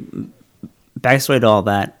 I mean, backstory to all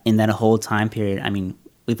that, in that whole time period, I mean,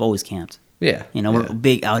 we've always camped. Yeah. We're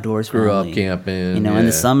big outdoors Grew family. up camping. In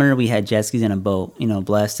the summer we had jet skis and a boat.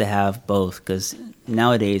 Blessed to have both, because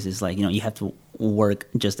nowadays it's like, you have to work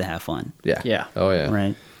just to have fun. Yeah. Yeah. Oh, yeah.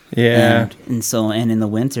 Right. Yeah. And in the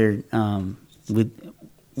winter,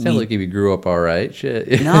 Sounds like you grew up all right.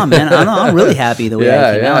 Shit. No, man, I'm really happy the way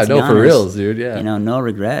I came out. To be No, for honest. reals, dude. Yeah. No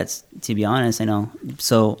regrets, to be honest.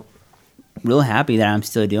 So real happy that I'm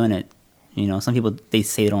still doing it. Some people, they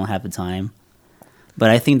say they don't have the time, but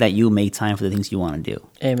I think that you make time for the things you want to do.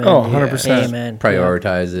 Amen. Oh, 100%. Amen.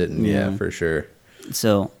 Prioritize it, and yeah, for sure.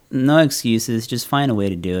 So no excuses. Just find a way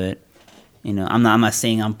to do it. I'm not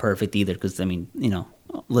saying I'm perfect either, because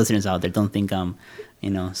listeners out there, don't think I'm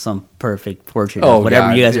some perfect portrait of whatever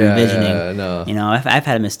God. you guys are Yeah, envisioning. no. I've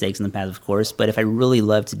had mistakes in the past, of course, but if I really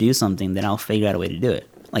love to do something, then I'll figure out a way to do it.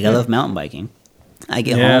 Like, I love mountain biking. I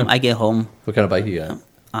get home. What kind of bike you got?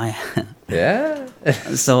 Yeah.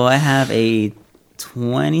 So I have a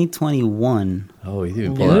 2021 Oh, you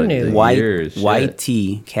didn't pull out the white years. Shit.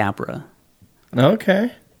 YT Capra.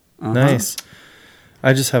 Okay. Nice.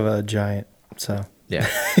 I just have a Giant, so. Yeah.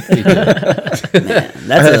 Man,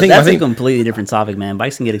 that's a completely different topic, man.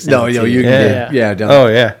 Bikes can get expensive. No, too. you Yeah. can. Yeah. Oh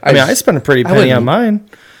yeah. I mean, I spent a pretty penny on mine.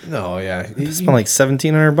 No, yeah. I spent like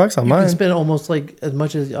 $1,700 on You mine. can spend almost like as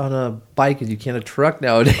much as on a bike as you can a truck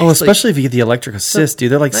nowadays. Oh, especially if you get the electric assist,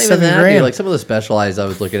 dude. They're like Not even that, $7,000. dude. Like some of the Specialized I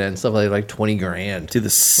was looking at and stuff like $20,000. Dude, the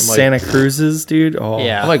Santa Cruises, dude. Oh,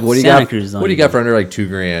 Yeah. I'm like, what do you Santa got? Cruz What do you got for under like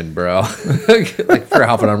 $2,000, bro? Like for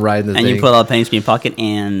how often I'm riding this And thing. you pull out pennies from your pocket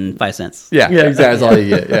and 5 cents. Yeah, exactly. That's all you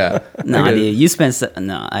get. Yeah. No, Okay. dude, you spent.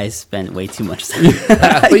 I spent way too much.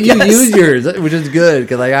 But you use yours, which is good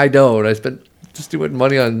because like I don't. I spent just too much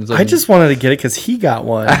money on. I just wanted to get it because he got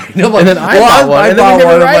one. No, and then I bought one. And then we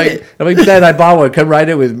never ride it. I'm like, Dad, I bought one. Come ride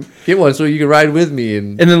it with me. Get one so you can ride with me.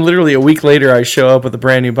 And And then literally a week later, I show up with a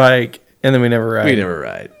brand new bike, and then we never ride. we never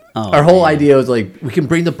ride. Oh, Our whole man. idea was like, we can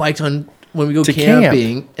bring the bikes on when we go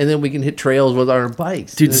camping, and then we can hit trails with our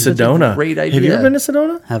bikes. Dude, Sedona. Great idea. Have you ever been to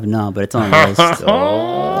Sedona? Have not, but it's on the list.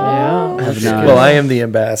 Yeah. Well, I am the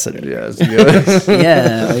ambassador. Yes.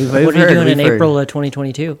 Yeah. What are you doing in April of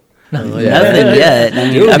 2022? Nothing yet.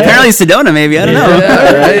 I mean, apparently Sedona, maybe. I don't know.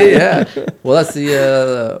 Yeah, right. Yeah. Well, that's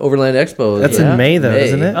the Overland Expo. That's in May, though,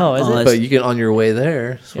 isn't it? Oh, is it? But you can, on your way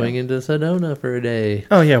there, swing into Sedona for a day.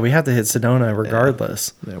 Oh, yeah. We have to hit Sedona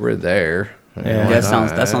regardless. Yeah, we're there. Yeah.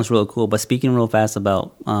 That sounds real cool. But speaking real fast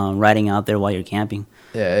about riding out there while you're camping.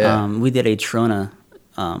 Yeah. We did a Trona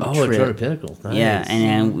trip. Trona Pinnacle. Nice. Yeah,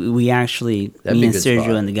 and we actually, me and Sergio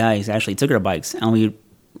spot. and the guys actually took our bikes and we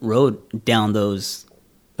rode down those.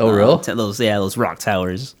 Oh, real? Those rock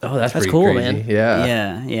towers. Oh, that's pretty cool, crazy. man.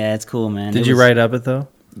 Yeah, it's cool, man. Did you ride up it, though?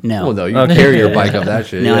 No. Well, no, you can carry your bike up that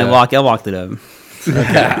shit. No, yeah. I walked it up.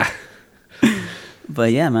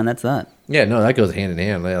 But yeah, man, that's that. Yeah, no, that goes hand in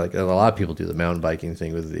hand. Like a lot of people do the mountain biking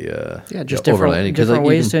thing with the just overlanding, different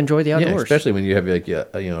ways to enjoy the outdoors. Yeah, especially when you have like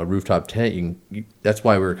a rooftop tent. That's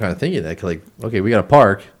why we were kind of thinking that. Like, okay, we got a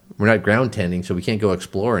park. We're not ground tending, so we can't go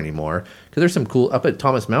explore anymore. Because there's some cool up at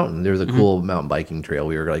Thomas Mountain. There's a cool mountain biking trail.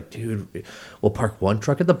 We were like, dude, we'll park one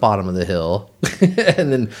truck at the bottom of the hill,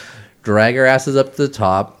 and then drag our asses up to the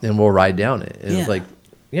top, and we'll ride down it. And it's like,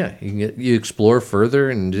 yeah, you explore further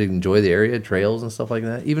and enjoy the area, trails and stuff like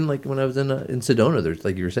that. Even like when I was in Sedona, there's,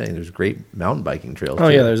 like you were saying, there's great mountain biking trails. Oh,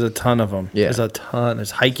 too. yeah, there's a ton of them. Yeah. There's a ton.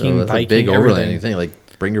 There's hiking, So that's biking, a big everything. overlanding thing.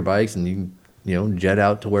 Like, bring your bikes and you can jet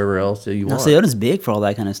out to wherever else you want. Sedona's big for all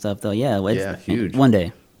that kind of stuff, though. Yeah, huge. One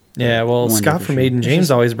day. Yeah, well, One Scott day for from sure. Aiden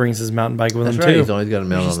James always brings his mountain bike with That's him, right. too. He's always got a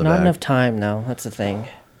mount on There's the not back. enough time now. That's the thing.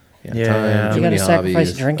 Yeah. Time, You You got to sacrifice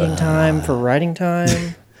hobbies. drinking time for riding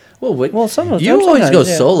time. Well, some of those you always sometimes, go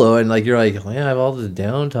yeah. solo, and like you're like, I have all this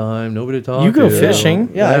downtime, nobody to talk. You go to.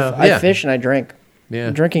 fishing. Yeah, I fish and I drink.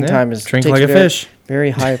 Yeah. Drinking Yeah, time is drink takes like a very, fish.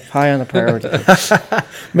 Very high on the priority.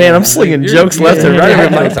 Man, I'm slinging jokes left and right.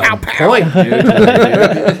 I'm like, That's on point, dude.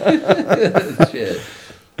 Shit.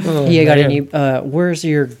 You got man. any? Where's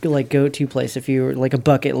your like go-to place if you like a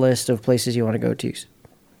bucket list of places you want to go to?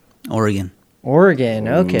 Oregon. Oregon.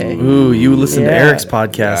 Okay. Ooh, you listen to Yeah. Eric's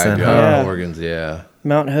podcast then, huh? Yeah. Organs, yeah.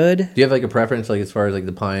 Mount Hood. Do you have like a preference, like as far as like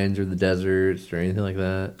the pines or the deserts or anything like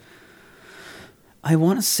that? I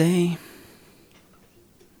want to say,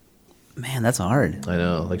 man, that's hard. I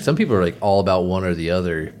know, like some people are like all about one or the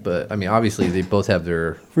other, but I mean, obviously they both have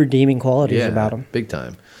their Redeeming qualities about them. big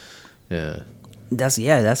time. Yeah.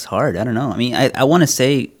 That's hard. I don't know. I mean, I want to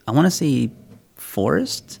say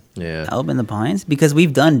forest. Yeah. Up in the pines because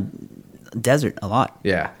we've done desert a lot.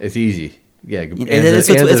 Yeah, it's easy. Yeah, It's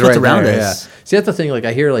what's around us. Yeah. See, that's the thing. Like,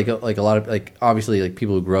 I hear like a lot of like obviously like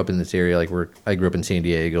people who grew up in this area. Like, I grew up in San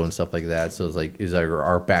Diego and stuff like that. So it's like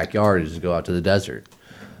our backyard is to go out to the desert.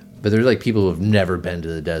 But there's like people who have never been to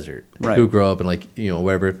the desert, Right. who grow up in like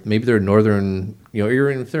wherever. Maybe they're northern.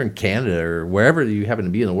 Even if they're in Canada or wherever you happen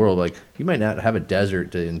to be in the world, like you might not have a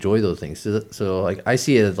desert to enjoy those things. So like I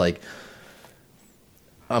see it as like.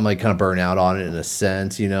 I'm like kind of burnt out on it in a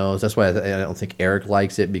sense, So that's why I don't think Eric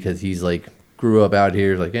likes it because he's like grew up out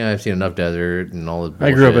here. Like, I've seen enough desert and all the.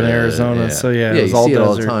 I grew up in bullshit. Arizona, so yeah, it you was all see it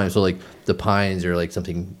all the desert. time. So like the pines are like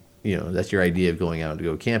something, that's your idea of going out to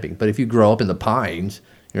go camping. But if you grow up in the pines,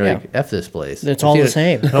 you're like, F this place. It's all the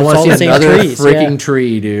same. I don't want to see another freaking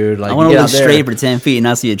tree, dude. Like, I want to look straight for 10 feet and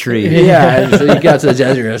not see a tree. Yeah, and so you got to the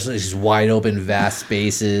desert, there's these wide open, vast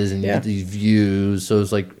spaces, and you have these views. So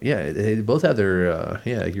it's like, they both have their,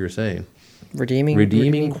 like you were saying.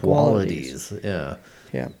 Redeeming qualities. Yeah.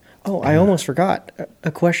 Yeah. Oh, I almost forgot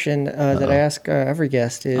a question that I ask every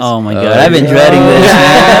guest is. Oh my god, I've been dreading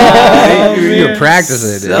this. You're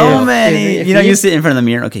practicing. So many. You sit in front of the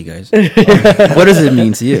mirror. Okay, guys. What does it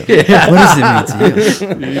mean to you? What does it mean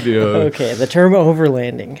to you? You do. Okay, the term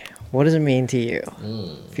overlanding. What does it mean to you?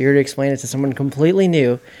 If you were to explain it to someone completely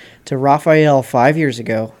new, to Rafael 5 years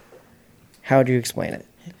ago, how would you explain it?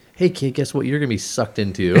 Hey, kid, guess what? You're going to be sucked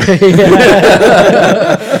into. That's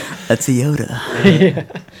a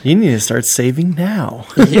Yoda. You need to start saving now.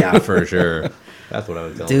 Yeah, for sure. That's what I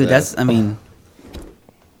would tell Dude, them.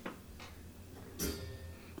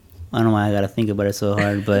 I don't know why I got to think about it so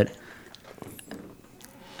hard, but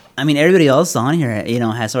I mean, everybody else on here,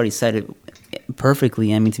 has already said it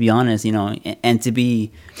perfectly. I mean, to be honest, and to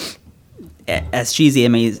be as cheesy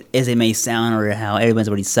as it may sound, or how everyone's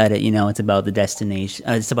already said it, it's about the destination.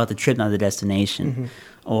 It's about the trip, not the destination. Mm-hmm.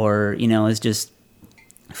 Or, it's just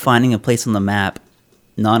finding a place on the map,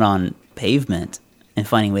 not on pavement, and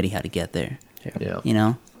finding a way to how to get there.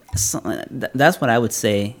 Yeah. So, that's what I would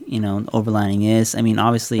say, overlanding is. I mean,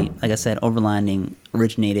 obviously, like I said, overlanding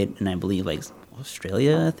originated, and I believe, like,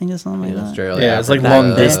 Australia, I think, or something like that. Australia. Yeah, it's like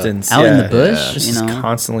long distance. Out in the bush, just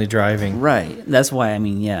constantly driving. Right. That's why, I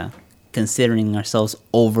mean, considering ourselves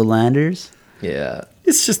overlanders. Yeah.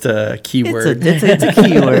 It's just a keyword. It's a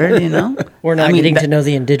keyword, We're not getting to know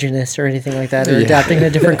the indigenous or anything like that, or adapting to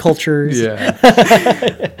different cultures. Yeah.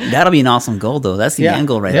 That'll be an awesome goal, though. That's the end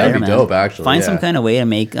goal right there, that'd man. be dope, actually. Find some kind of way to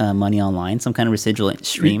make money online, some kind of residual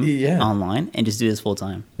stream online, and just do this full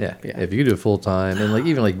time. Yeah. If you could do it full time, and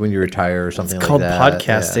even when you retire or something it's like that. It's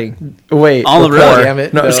called podcasting. Yeah. Wait. On the road. Damn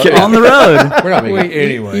it. No, just kidding. On the road. We're not making it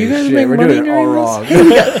anyway. You guys Shit, make we're money doing it all wrong.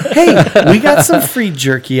 Hey, we got some free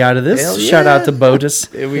jerky out of this. Hell yeah. Shout out to Botus.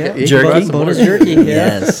 Jerky. Bonus jerky.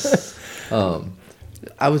 Yes.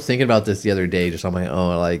 I was thinking about this the other day, just on my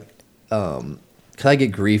own. Cause I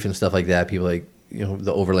get grief and stuff like that. People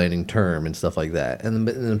the overlanding term and stuff like that, and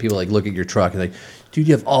then people look at your truck and dude,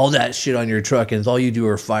 you have all that shit on your truck, and it's all you do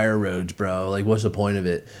are fire roads, bro. What's the point of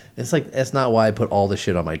it? And it's that's not why I put all the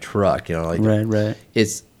shit on my truck. Right.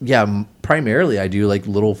 It's primarily I do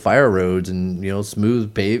little fire roads and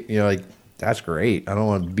smooth pave. That's great. I don't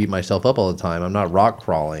want to beat myself up all the time. I'm not rock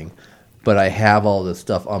crawling. But I have all this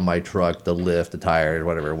stuff on my truck, the lift, the tires,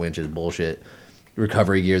 whatever, winches, bullshit,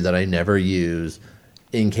 recovery gear that I never use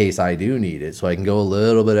in case I do need it. So I can go a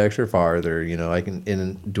little bit extra farther.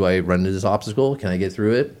 Do I run into this obstacle? Can I get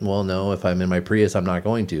through it? Well, no. If I'm in my Prius, I'm not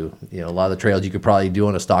going to. A lot of the trails you could probably do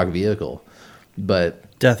on a stock vehicle.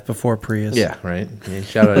 But death before Prius. Yeah, right.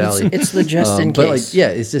 Shout out Allie. It's the just in case.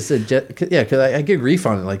 But it's just because I get grief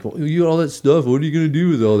on it. You all that stuff. What are you gonna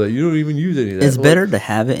do with all that? You don't even use any of that. It's better to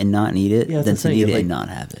have it and not need it than to need it and not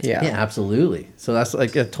have it. Yeah, absolutely. So that's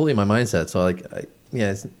totally my mindset. So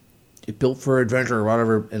it's built for adventure or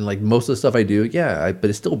whatever, and most of the stuff I do, but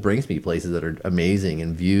it still brings me places that are amazing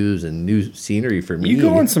and views and new scenery for me. You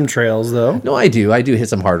go on some trails though. No, I do hit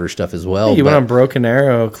some harder stuff as well. Yeah, you went on Broken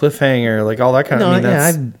Arrow, Cliffhanger, all that kind of.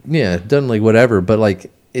 I've done whatever, but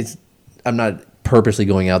I'm not purposely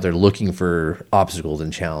going out there looking for obstacles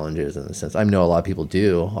and challenges in a sense. I know a lot of people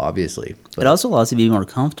do, obviously. But it also allows you to be more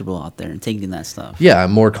comfortable out there and taking that stuff. Yeah,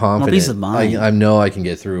 I'm more confident. More peace of mind. I know I can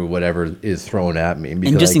get through whatever is thrown at me.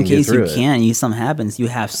 And just in case something happens, you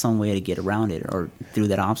have some way to get around it or through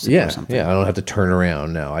that obstacle or something. Yeah, I don't have to turn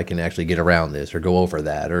around now. I can actually get around this or go over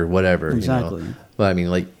that or whatever. Exactly. But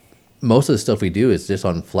most of the stuff we do is just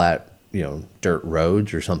on flat dirt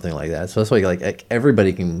roads or something like that. So that's why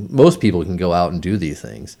most people can go out and do these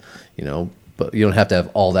things, but you don't have to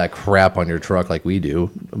have all that crap on your truck like we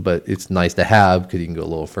do, but it's nice to have because you can go a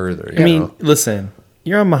little further. Listen,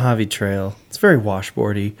 you're on Mojave Trail. It's very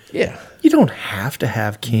washboardy. Yeah. You don't have to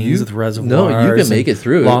have Kings with reservoirs. No, you can make it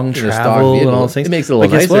through long travel and all those things. It makes it a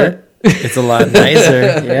little nicer. It's a lot nicer.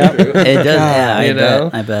 Yeah, it does. Yeah,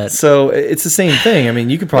 I bet. So it's the same thing.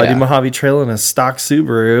 You could probably do Mojave Trail in a stock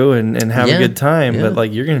Subaru and have a good time,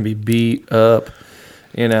 but you're going to be beat up,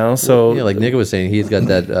 So like Nick was saying, he's got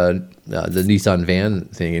that the Nissan van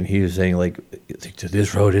thing, and he was saying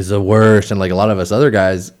this road is the worst, and a lot of us other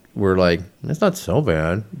guys were it's not so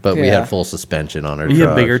bad, but we had full suspension on our truck. You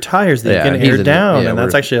have bigger tires that you can air down, and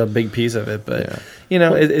that's actually a big piece of it. But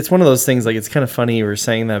it's one of those things. It's kind of funny you were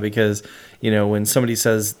saying that because when somebody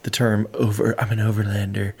says the term I'm an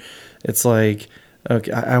overlander, it's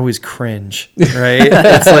okay, I always cringe, right?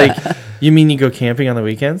 It's you mean you go camping on the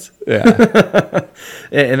weekends? Yeah.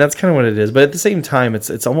 And that's kind of what it is. But at the same time,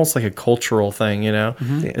 it's almost like a cultural thing,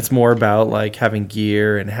 Mm-hmm. Yeah. It's more about having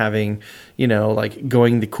gear and having,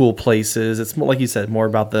 going to cool places. It's more, like you said, more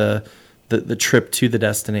about the trip to the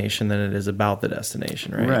destination than it is about the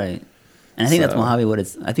destination, right? Right. And I think that's Mojave.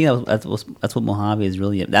 That's what Mojave is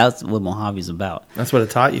really. That's what Mojave is about. That's what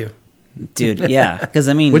it taught you. Dude, yeah, because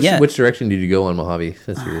which direction did you go on Mojave?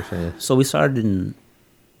 That's what you're saying. So we started in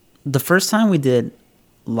the first time we did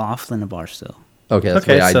Laughlin and Barstow. Okay, that's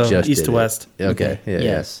the way I just east did to west. Okay, yeah,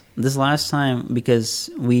 yes. Yeah. This last time, because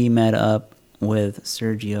we met up with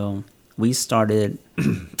Sergio, we started.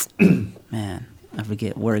 Man, I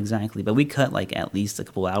forget where exactly, but we cut at least a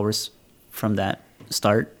couple hours from that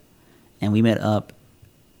start, and we met up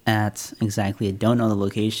at exactly. I don't know the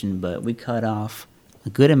location, but we cut off a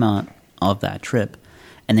good amount of that trip,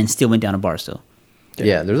 and then still went down to Barstow.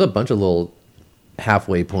 Yeah, there's a bunch of little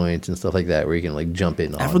halfway points and stuff like that where you can jump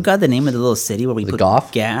in on. I forgot the name of the little city where we put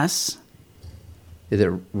gas. Is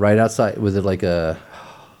it right outside? Was it a...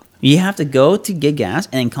 You have to go to get gas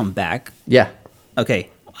and then come back. Yeah.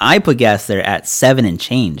 Okay, I put gas there at 7 and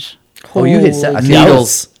change. Oh, you hit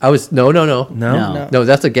needles. I was no. No.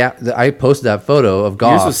 That's a gap. I posted that photo of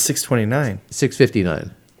Goff. Yours was 629.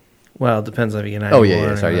 659. Well, it depends on if you get 91. Oh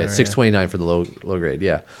yeah. Sorry, 629 for the low grade.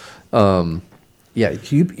 Yeah. Yeah,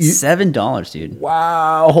 $7, dude.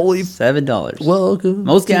 Wow, holy $7. welcome.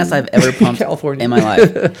 Most gas I've ever pumped California. in my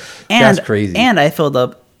life. And, That's crazy. And I filled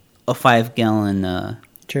up a 5-gallon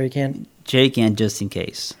jerry can just in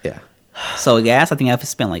case. Yeah. So gas, I think I've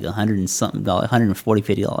spent like $100 and something, $140,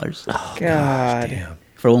 $50. Oh, God. Damn.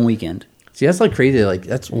 For one weekend. See, that's like crazy. Like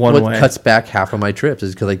that's One what way. cuts back half of my trips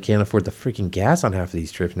is because I can't afford the freaking gas on half of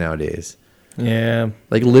these trips nowadays. Yeah.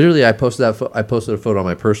 Like literally, I posted a photo on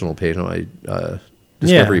my personal page on my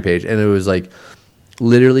Discovery page, and it was like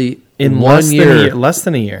literally In one year, less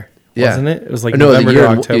than a year, wasn't it? It was like no, November it was to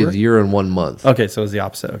It October. was a year and 1 month. Okay, so it was the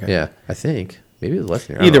opposite. Okay. Yeah, I think maybe it was less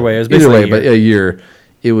than a year. I Either don't know. way, it was either basically way, but a year.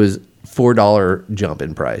 It was $4 jump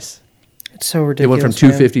in price. It's so It ridiculous. went from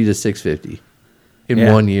 $250 to $650 in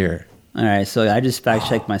Yeah. 1 year. All right, so I just fact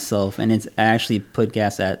checked myself, and I actually put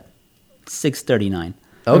gas at $6.39.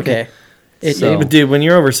 Okay. So- But dude, when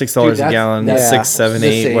you're over $6 a Dude, gallon, that's 6, 7, the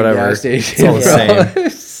 8, same whatever, gas it's station, all the bro.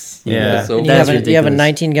 same. Yeah. So And That's you have a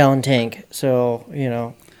ridiculous. 19-gallon tank, so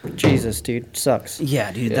Jesus, dude, sucks.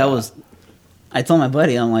 Yeah, dude, that was. I told my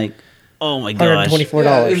buddy, I'm like, oh my gosh. $124.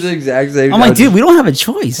 Yeah, it was the exact same. I'm like, dude, we don't have a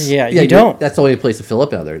choice. Yeah, Yeah, you don't. That's the only place to fill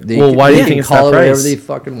up out there. They Well, why do you they think can it's call that it whatever price? they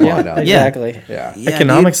fucking want out there. Exactly. Yeah. Yeah,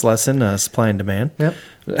 Economics lesson, supply and demand. Yep.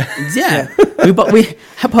 dude. Yeah. I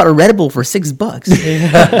bought a Red Bull for $6.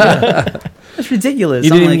 That's ridiculous.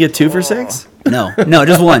 You I'm didn't like, even get 2 for 6? No,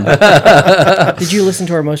 just one. Did you listen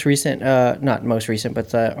to our most recent, not most recent,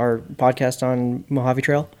 but our podcast on Mojave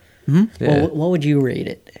Trail? Mm-hmm. Yeah. Well, what would you rate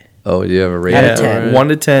it? Oh, do you have a rating? Out of 10. 1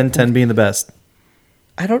 to 10, 10 being the best.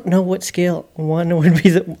 I don't know what scale one would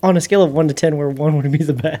be on a scale of 1 to 10, where 1 would be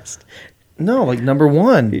the best. No, like number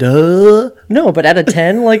 1. Duh. No, but out of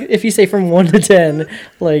 10, like if you say from 1 to 10,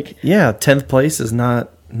 like Yeah, 10th place is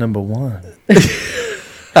not number 1.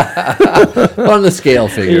 On the scale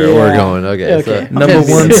figure, Yeah. we're going. Okay. Okay. So, Number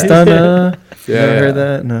 1 stunner. Yeah, Never yeah. heard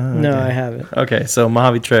that? No. no, okay. I haven't. Okay, so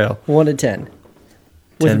Mojave Trail, 1 to 10.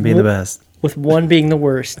 10 being the best. With 1 being the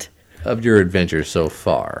worst. Of your adventures so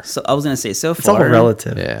far. So I was gonna say, so It's all far,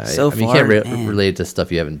 relative. Yeah. So I mean, far, you can't man. relate it to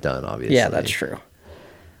stuff you haven't done, obviously. Yeah, that's true.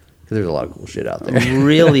 Because there's a lot of cool shit out there.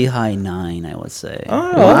 really high 9, I would say.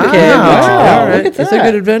 Oh, okay. Wow. Wow. All right. Look at It's a that.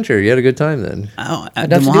 good adventure. You had a good time then. Oh, I'd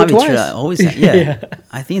the have to do it Mojave twice. Trail always, yeah.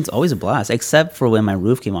 I think it's always a blast, except for when my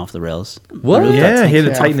roof came off the rails. What? My roof got Yeah, he had to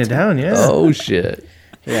taken tighten off. it down, yeah. Oh, shit.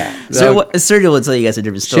 Yeah. So Sergio will tell you guys a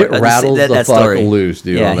different story. Shit rattles the fuck loose,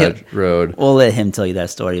 dude, on that road. We'll let him tell you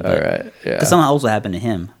that story. But, All right, yeah. Because something also happened to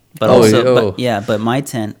him. But Oh, also, yeah. but my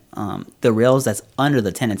tent, the rails that's under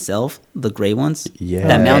the tent itself, the gray ones, Yeah.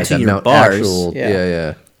 that mount to your bars,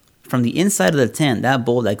 Yeah. from the inside of the tent, that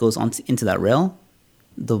bolt that goes into that rail,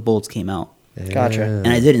 the bolts came out. Gotcha. And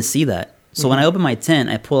I didn't see that. So when I open my tent,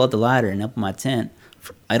 I pull out the ladder and open my tent.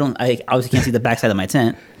 I obviously can't see the backside of my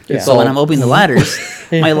tent. Yeah. So when I'm opening the ladders,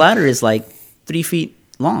 my ladder is like 3 feet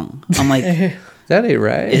long. I'm like, That ain't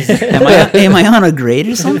right. am I on a grade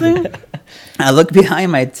or something? I look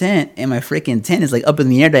behind my tent, and my freaking tent is like up in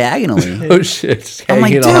the air diagonally. Oh, shit. Just I'm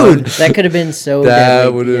like, hanging on. dude. That could have been so That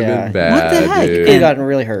deadly. would have Yeah. been bad. What the heck? Dude. Could have gotten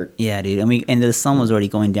really hurt. Yeah, dude. And the sun was already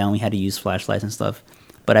going down. We had to use flashlights and stuff.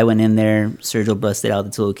 But I went in there. Sergio busted out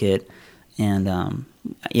the toolkit, and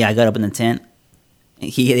I got up in the tent.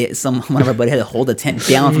 One of our buddies had to hold the tent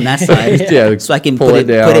down from that side, Yeah, so I can pull put it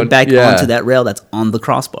it down. back Yeah. onto that rail that's on the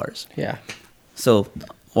crossbars. Yeah. So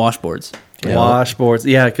washboards. Yeah. Washboards.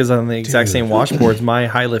 Yeah, because on the exact same washboards, my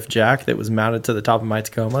high lift jack that was mounted to the top of my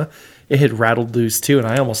Tacoma, it had rattled loose too, and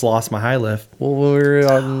I almost lost my high lift. Well, when we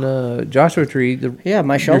were on Joshua Tree,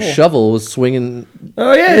 My your shovel. shovel was swinging.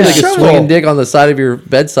 Oh yeah, Like his a shovel. swinging dick on the side of your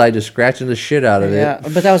bedside, just scratching the shit out of Yeah,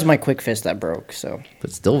 it. but that was my quick fist that broke. So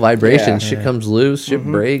But still vibration. Yeah. Shit comes loose. Shit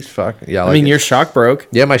breaks. Fuck. Yeah. I mean, your shock broke.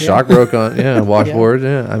 Yeah, my shock broke on. Yeah, washboard.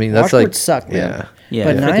 Yeah. I mean, that's washboards like. suck, man. Yeah. Yeah,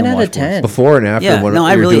 but freaking 9 out of washboards. 10. Before and after, Yeah, when no,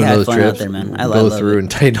 I we were really doing had those fun trips, out there, man. I go love through it. and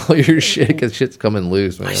tighten all your shit because shit's coming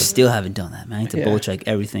loose, man. I still haven't done that, man. I need to Yeah. bull check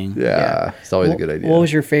everything. Yeah, it's always a good idea. What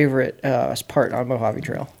was your favorite part on Mojave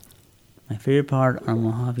Trail? My favorite part on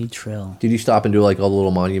Mojave Trail. Did you stop and do like all the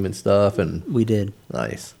little monument stuff and We did.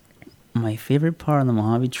 nice? My favorite part on the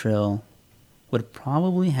Mojave Trail would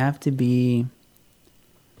probably have to be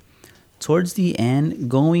towards the end,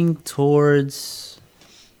 going towards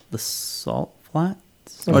the salt flats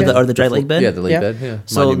Okay. or the dry lake bed. Yeah, the lake Yeah. bed. Yeah.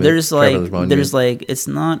 So Monument, there's Traveler's Monument. like it's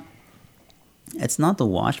not the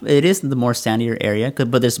wash. It is the more sandier area,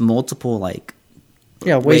 but there's multiple like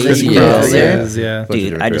Yeah, ways that Ways you to can go go there. there. Yeah. Bunch of dude.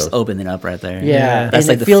 different I just trails. opened it up right there. Yeah, that's and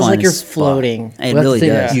like it the feels like funnest you're spot. floating. It Well, that's really the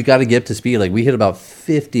thing, does. You got to get up to speed. Like we hit about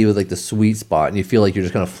 50 with like the sweet spot, and you feel like you're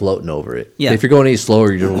just kind of floating over it. Yeah. If you're going any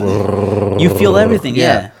slower, you're just You feel everything.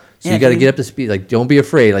 Yeah. So you got to get up to speed. Like don't be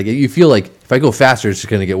afraid. Like you feel like if if I go faster, it's just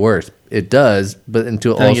going to get worse. It does, but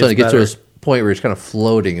until all of a sudden it gets to a point where it's kind of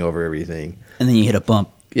floating over everything. And then you hit a bump.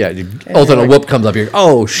 Yeah, all of a sudden a whoop comes up here.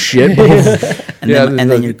 Oh shit! And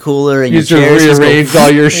then your cooler and you your chairs just rearrange all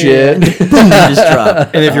your shit. boom, you just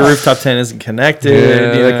drop. And if your rooftop tent isn't connected,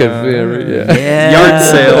 Yeah. yard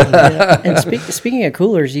sale. Yeah. And speaking of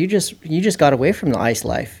coolers, you just got away from the ice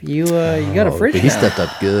life. You got a fridge. He stepped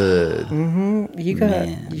up good. Mm-hmm.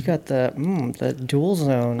 You got the dual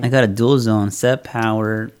zone. I got a dual zone, set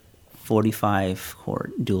power, 45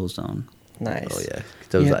 quart dual zone. Nice.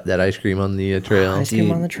 Oh yeah, that ice cream on the trail. Ice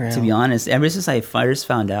cream on the trail. To be honest, ever since I first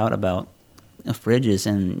found out about fridges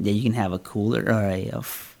and that you can have a cooler or a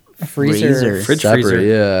freezer, fridge Separate, freezer.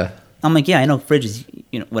 Yeah. I'm like, yeah, I know fridges,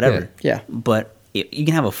 whatever. Yeah. But you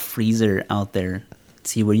can have a freezer out there,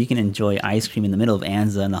 see where you can enjoy ice cream in the middle of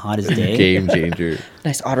Anza on the hottest day. Game changer.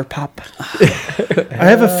 Nice Otter Pop. I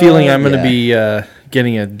have a feeling I'm going to be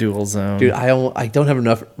getting a dual zone. Dude, I don't have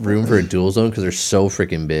enough room for a dual zone because they're so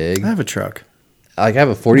freaking big. I have a truck. Like I have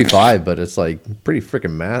a 45, but it's like pretty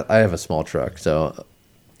freaking mass. I have a small truck, so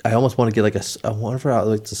I almost want to get I wonder for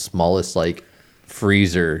like the smallest like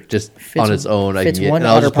freezer just on its own. I can get, and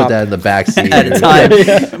I'll just put that in the back seat At a time.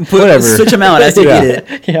 Whatever. Switch them out as you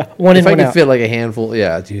get it. Yeah. One if in, I one could out. fit like a handful,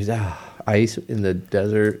 ice in the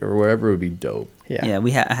desert or wherever would be dope. Yeah.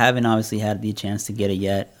 We haven't obviously had the chance to get it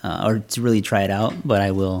yet, or to really try it out, but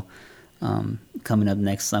I will. Coming up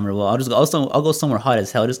next summer. Well, I'll go somewhere hot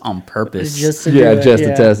as hell just on purpose. Just to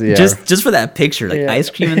test. Yeah. Just for that picture, like ice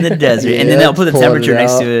cream in the desert, and then I'll put the pull temperature it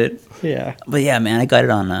next out. to it. Yeah. But yeah, man, I got it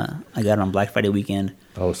on Black Friday weekend.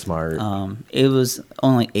 Oh, smart. It was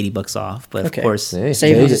only like $80 off, but Okay. of course, Hey,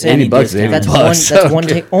 Save hey, it, save $80 it. bucks. That's $80. one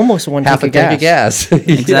take, almost one Half tank a of tank gas. of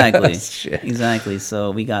gas. exactly, Yes, shit. exactly.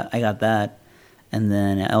 So I got that, and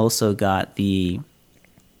then I also got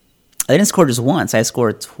I didn't score just once. I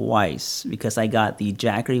scored twice because I got the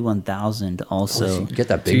Jackery 1000 also You get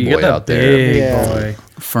that big boy out there. Yeah. Boy.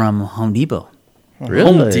 from Home Depot.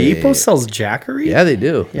 Really? Home Depot sells Jackery? Yeah, they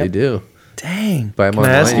do. Yep. They do. Dang. Buy 'em Can I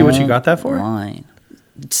ask online. you what you got that for? Online.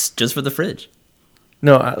 Just for the fridge.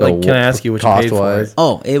 No, can I ask you what you paid for cost-wise? it?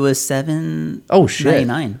 Oh, it was $7.99. Oh, shit.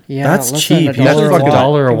 Yeah. That's less than cheap. $1 That's a like watt.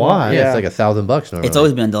 $1 a watt. Yeah, it's like $1,000 normally. It's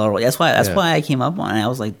always been $1. That's why Yeah. I came up on it. I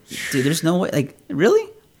was like, dude, there's no way. Like, really?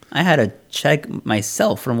 I had to check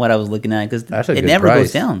myself from what I was looking at because That's a it good never price.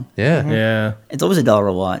 goes down. Yeah. Yeah. It's always $1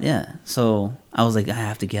 a watt. Yeah. So I was like, I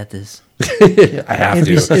have to get this. I have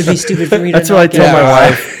to. It'd be stupid for me to That's what I not told get my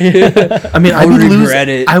it. wife. I mean, I would would regret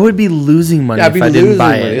it. I would be losing money I'd if be I didn't losing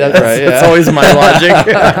buy money. it. That's right, That's yeah. always my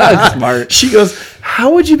logic. Smart. She goes,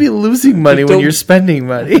 "How would you be losing money when don't- you're spending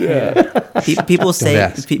money?" People say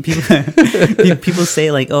ask. people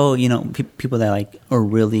say like, oh, people that like are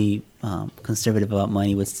really conservative about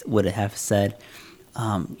money would have said,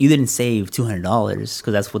 you didn't save $200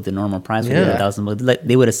 because that's what the normal price would be, Yeah. $1,000. But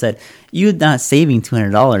they would have said, you're not saving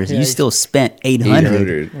 $200. Yeah. You still spent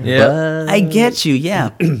 $800. Yeah. I get you,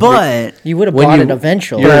 yeah, but You would have When bought you- it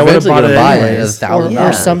eventually. You're I would've eventually bought going to it buy it anyways. at or, $1,000.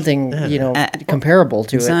 or something, comparable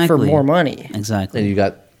to it for Exactly. more money. exactly. And you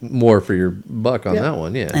got more for your buck on that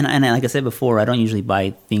one, yeah. And like I said before, I don't usually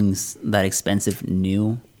buy things that expensive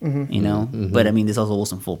new, But I mean, this also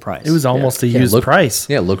wasn't full price. It was almost a Yeah, used price.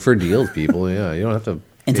 Yeah, look for deals, people. Yeah, you don't have to.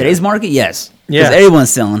 in today's market, yes, Yeah. because everyone's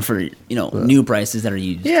selling for new prices that are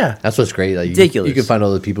used. Yeah. That's what's great. Like, Ridiculous. You can find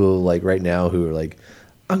all the people like right now who are like,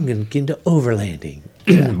 I'm gonna get into overlanding,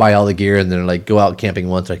 buy all the gear, and then like go out camping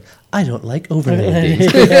once. Like, I don't like overlanding.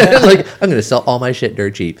 Like, I'm gonna sell all my shit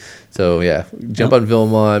dirt cheap. So yeah, jump on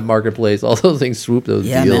Vilmont Marketplace, all those things, swoop those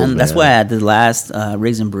Yeah, deals. man. That's why at the last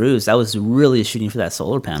Rigs and Brews, I was really shooting for that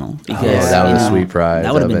solar panel because that was a you know, sweet prize.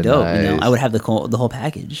 That would have been That'd dope. been nice. I would have the whole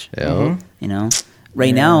package. Yeah.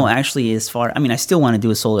 Right now, actually, I still want to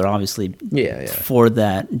do a solar, obviously. Yeah. For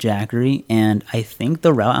that Jackery, and I think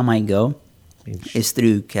the route I might go is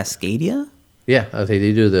through Cascadia. Yeah, I think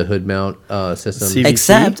they do the hood mount system.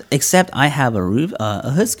 CVC? Except I have a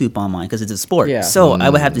hood scoop on mine because it's a sport. Yeah. So I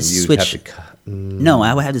would have to You'd switch. have to cut- No,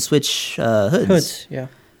 I would have to switch hoods. Hoods, yeah.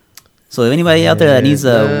 So if anybody out there that needs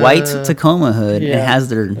a white Tacoma hood Yeah. and has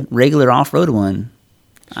their regular off-road one,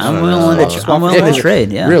 I'm don't willing know. to I'm willing to trade.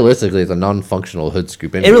 Yeah, Realistically, it's a non-functional hood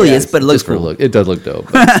scoop. It really is, but it looks Just for cool. look. It does look dope.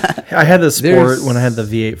 but I had the Sport There's- when I had the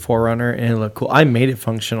V8 4Runner, and it looked cool. I made it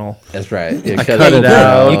functional. That's right. Yeah, I cut it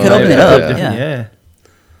out. You could open it up, Yeah. yeah.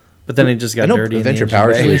 But then it just got I know dirty. in the Adventure engine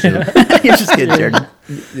Power bay. Solution. you just get dirty.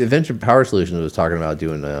 The Adventure Power Solutions was talking about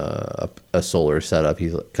doing a solar setup.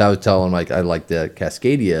 Cause I was telling him like I like the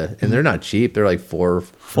Cascadia, and they're not cheap. They're like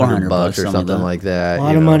 $400 bucks, or something like that. A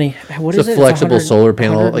lot of money. What It's is a it? flexible solar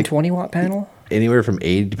panel, like 120 watt panel. anywhere from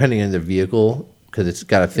 80, depending on the vehicle. because it's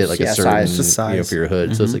got to fit like a certain size. For your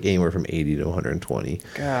hood. So it's like anywhere from 80 to 120.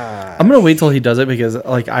 God. I'm gonna wait till he does it because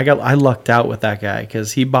like I lucked out with that guy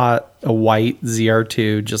because he bought a white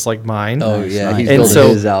ZR2 just like mine. Oh yeah, he's and building so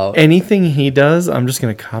his out. anything he does, I'm just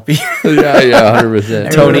gonna copy. yeah,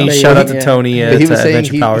 100%. Tony, shout out to Tony at He was saying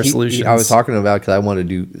Adventure Power Solutions. I was talking about because I wanted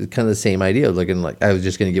to do kind of the same idea. I was looking like I was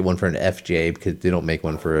just gonna get one for an FJ because they don't make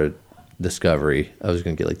one for a Discovery. I was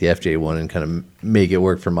gonna get like the FJ one and kind of make it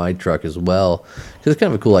work for my truck as well because it's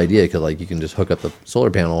kind of a cool idea because like you can just hook up the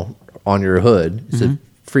solar panel on your hood. It's a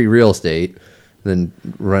free real estate, and then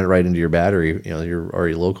run it right into your battery. You're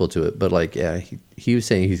already local to it. But like, yeah, he was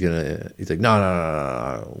saying he's like,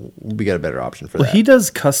 no, we got a better option for that. He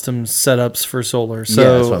does custom setups for solar. So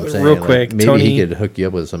yeah, that's what I'm saying. real quick, maybe Tony, he could hook you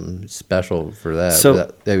up with something special for that. So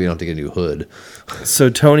that we don't have to get a new hood.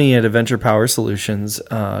 So Tony at Adventure Power Solutions,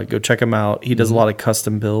 go check him out. He does a lot of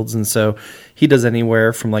custom builds, and so he does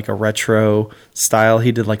anywhere from like a retro style.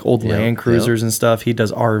 He did like old Land Cruisers and stuff. He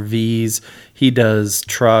does RVs. He does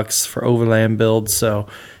trucks for overland builds. So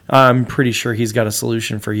I'm pretty sure he's got a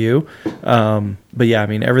solution for you. But yeah, I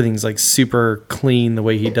mean everything's like super clean the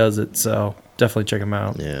way he does it. So definitely check him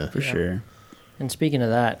out. Yeah, for sure. And speaking of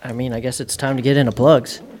that, I mean, I guess it's time to get into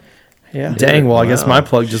plugs. Yeah. Dang. Well, I guess my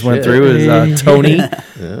plug just went through. Is Tony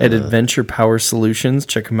at Adventure Power Solutions.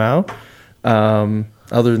 Check him out.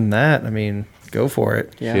 Other than that, I mean, go for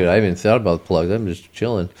it. Yeah. Shoot, I haven't thought about plugs. I'm just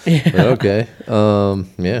chilling. Yeah. But okay.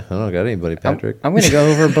 Yeah, I don't got anybody, Patrick. I'm going to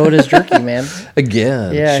go over Boda's jerky, man.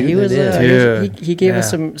 Again. Yeah, he was. He gave us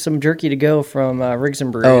some jerky to go from Rigs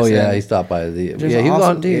and Brews. Oh yeah, he stopped by the. Yeah, he was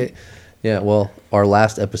on, dude. Yeah, well, our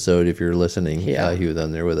last episode, if you're listening, he was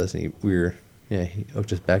on there with us, and he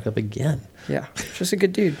hooked us back up again. Yeah, just a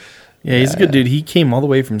good dude. Yeah, he's a good dude. He came all the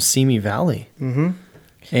way from Simi Valley. Mm-hmm.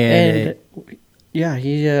 And yeah,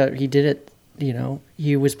 he did it.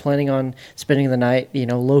 He was planning on spending the night,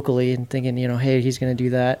 locally and thinking, hey, he's going to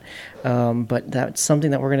do that. But that's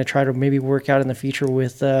something that we're going to try to maybe work out in the future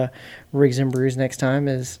with Rigs and Brews next time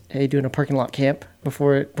is, hey, doing a parking lot camp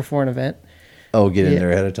before an event. Oh, get in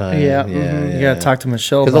there ahead of time. Yeah, you got to talk to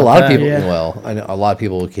Michelle because a lot of people. Yeah. Well, I know a lot of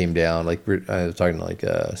people came down. Like I was talking to like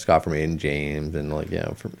Scott from and James, and like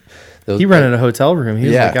from those, he rented a hotel room. He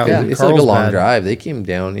was like out in it's like a long Carlsbad. drive. They came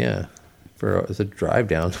down, it's a drive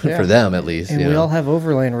down for them at least. And we all have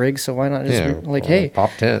overland rigs, so why not just hey,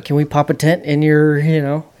 pop tent? Can we pop a tent in your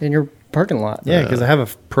in your parking lot? Yeah, because I have a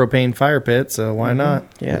propane fire pit, so why not?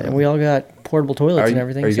 Yeah, and we all got portable toilets and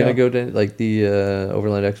everything. Are you gonna go to like the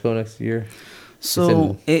Overland Expo next year?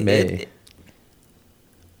 So I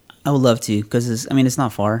would love to because it's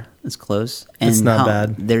not far. It's close. And it's not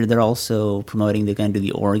bad. They're also promoting they're going to do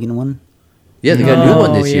the Oregon one. Yeah, they got a new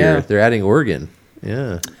one this year. They're adding Oregon.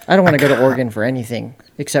 Yeah. I don't want to go to Oregon for anything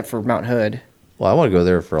except for Mount Hood. Well, I want to go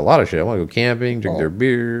there for a lot of shit. I want to go camping, drink their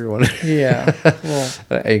beer. Yeah. Well,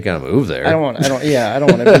 I ain't gonna move there. I don't want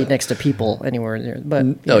to be next to people anywhere there. But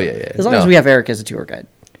as long as we have Eric as a tour guide.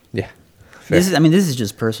 Yeah. This is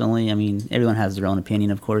just personally. I mean, everyone has their own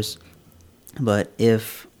opinion, of course. But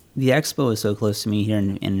if the expo is so close to me here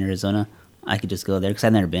in Arizona, I could just go there because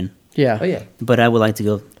I've never been. Yeah. Oh yeah. But I would like to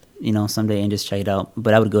go, someday and just check it out.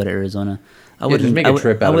 But I would go to Arizona. I wouldn't just make a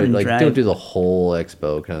trip out of it. Like, drive. don't do the whole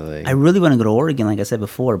expo kind of thing. I really want to go to Oregon, like I said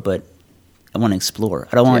before, but I want to explore.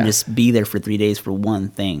 I don't want to just be there for 3 days for one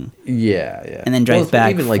thing. Yeah, yeah. And then drive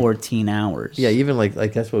back 14 hours. Yeah, even like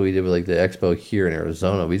that's what we did with like the expo here in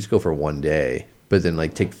Arizona. We just go for one day, but then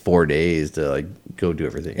like take 4 days to like go do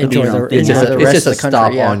everything. Enjoy the it's just a stop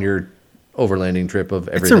country, on your overlanding trip of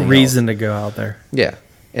everything. It's a reason to go out there. Yeah,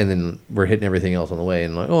 and then we're hitting everything else on the way,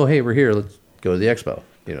 and like, oh hey, we're here. Let's go to the expo.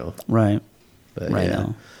 Right. But, right yeah.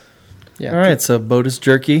 now. Yeah. All right, so Boda's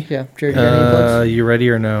jerky. Yeah, jerky. You ready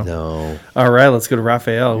or no? No. All right, let's go to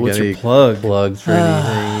Rafael. What's your plug? Plugs for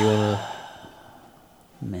anything you wanna?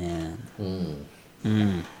 Man.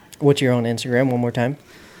 What's your own Instagram? One more time.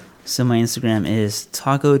 So my Instagram is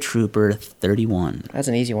TacoTrooper31. That's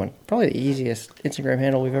an easy one. Probably the easiest Instagram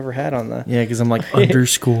handle we've ever had on the. Yeah, because I'm like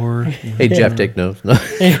underscore. Hey Jeff, take notes. No.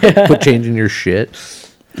 Put change in your shit.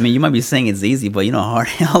 I mean, you might be saying it's easy, but you know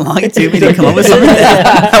how long it took me to come up with something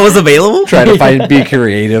that was available? Trying to be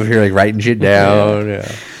creative here, like writing shit down. Yeah.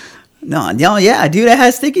 No, dude, I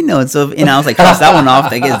had sticky notes. So, I was like, cross that one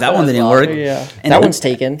off. I guess that one didn't work. Yeah. And that one's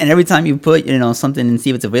taken. And every time you put, something and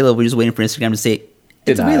see if it's available, you're just waiting for Instagram to say,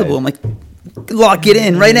 it's available. I'm like, lock it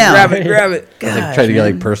in right now. Grab it. Gosh, like trying to get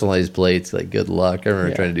like personalized plates. Like, good luck. I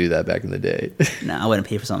remember trying to do that back in the day. I wouldn't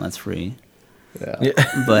pay for something that's free. Yeah.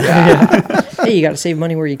 But hey, you got to save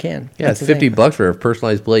money where you can. Yeah, it's $50 for a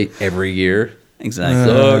personalized plate every year. Exactly.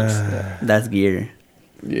 Sucks. That's gear.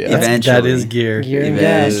 Yeah, that is gear. Gear and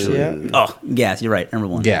gas. Yeah. Oh, gas. You're right. Number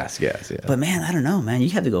one. Gas. Yeah. But man, I don't know, man. You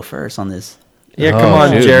have to go first on this. Yeah, come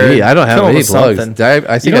on, shoot, Jared. me, I don't have Come up any with plugs. something. I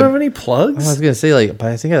think You don't have any plugs? I was gonna say but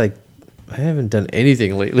I think I haven't done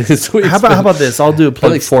anything lately this week. How about this? I'll do a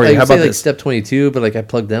plug for you. How about this? Step 22, but I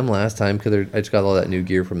plugged them last time because I just got all that new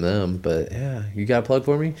gear from them. But yeah, you got a plug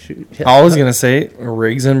for me? Shoot. I was gonna say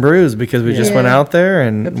Rigs and Brews because we just went out there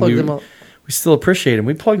and we still appreciate them.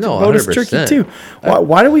 We plugged Bonus Turkey too.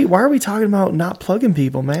 Why are we talking about not plugging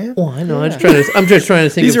people, man? Well, I know. I'm just trying to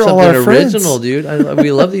think These of are all something our original, dude.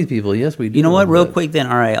 We love these people. Yes, we do. You know what? Real quick, then.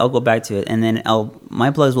 All right, I'll go back to it, and then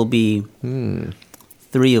my plugs will be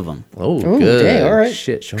 3 of them. Oh, good. Dang, all right.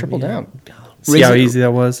 Shit, triple down. See how easy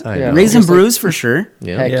that was? Yeah. Rigs and Brews for sure.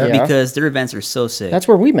 Yeah. Because their events are so sick. That's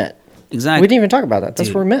where we met. Exactly. We didn't even talk about that. That's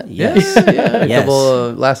Dude, where we met. Yes. A Yes.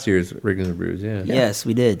 couple last year's Rigs and Brews. Yeah. Yes,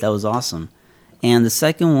 we did. That was awesome. And the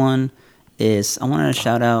second one is I want to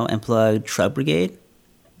shout out and plug Truck Brigade.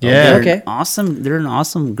 Yeah. They're Okay. awesome. They're an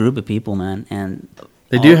awesome group of people, man, and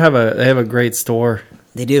They do have a great store.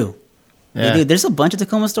 They do. Yeah. They do. There's a bunch of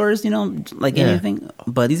Tacoma stores, like Yeah. anything,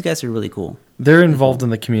 but these guys are really cool. They're involved in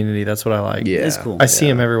the community. That's what I like. Yeah. It's cool. I see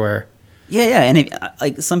them everywhere. Yeah, and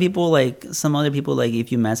some people, some other people,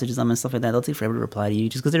 if you message them and stuff like that, they'll take forever to reply to you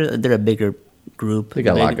just because they're a bigger group. They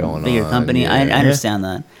got a lot going bigger on, company. yeah. I understand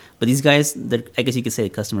that, but these guys, I guess you could say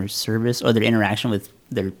customer service or their interaction with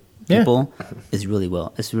their people is really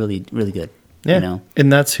well. It's really really good. Yeah,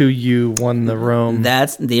 and that's who you won the Rome.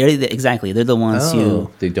 Exactly. They're the ones who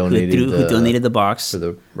donated the box for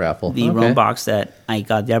the raffle. The Rome box that I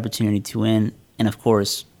got the opportunity to win, and of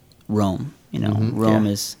course, Rome. Rome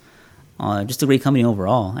is just a great company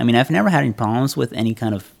overall. I mean, I've never had any problems with any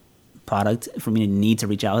kind of product for me to need to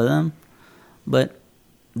reach out to them, but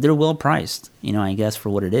they're well priced. I guess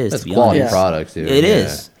for what it is. That's to be quality honest. products, dude. It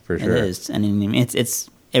is for sure. It is, and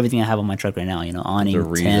it's everything I have on my truck right now. Awning, the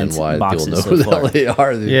reason tent, why boxes, people know so who the far. hell they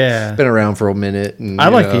are. They've been around for a minute. And, I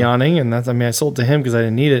like the awning, and I sold to him because I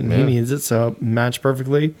didn't need it, and he needs it, so it matched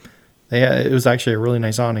perfectly. It was actually a really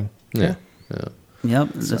nice awning. Yeah. Yep.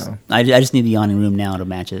 I just need the awning room now to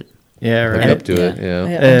match it. Yeah, right. Up to it. Yeah.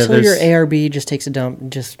 Until your ARB just takes a dump,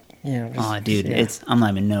 I'm not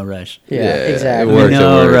even no rush. Yeah, exactly. It works.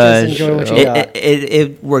 No rush. Just enjoy what you got.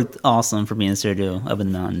 It worked awesome for me and Sergio up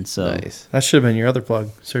in the mountain. So Nice. That should have been your other plug,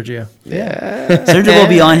 Sergio. Yeah. Sergio will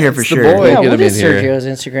be on here for sure. boy. Yeah, Get what him is in here. Sergio's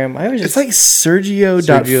Instagram? It's like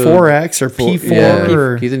Sergio.4x or P4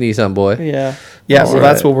 or He's a Nissan boy. yeah. Yeah, so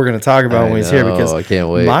that's what we're going to talk about when he's here because I can't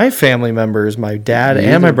wait. my family members, my dad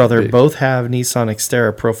and my brother, both have Nissan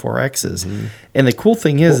Xterra Pro 4Xs. And the cool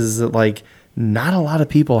thing is that not a lot of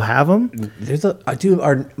people have them. There's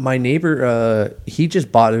my neighbor, he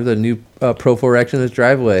just bought the new Pro 4X in his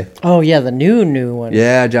driveway. Oh yeah, the new one.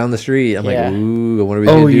 Yeah, down the street. I'm Yeah. like, ooh, what are we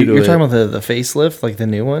going to do to you're it? talking about the facelift, like the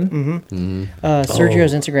new one? Mm-hmm.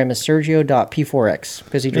 Sergio's Instagram is sergio.p4x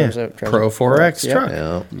because he drives a Pro 4X truck.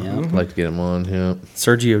 Yeah. I'd like to get him on. Yeah.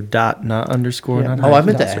 Sergio dot not underscore. Yeah. Not Oh, I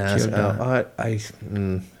meant to Sergio ask.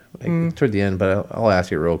 Toward the end, but I'll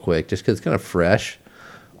ask it real quick, just because it's kind of fresh.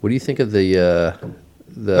 What do you think of the?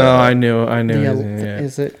 Oh, I knew.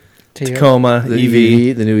 Is it Tacoma the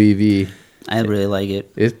EV? The new EV. I really like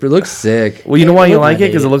it. It looks sick. Well, you know why you like it?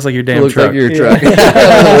 Because it looks like your damn looks truck. like your truck.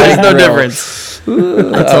 There's no difference.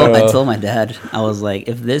 I told my dad, I was like,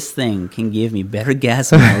 if this thing can give me better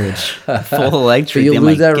gas mileage, full electric, You'll than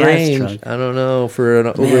lose my that gas range. truck. I don't know for an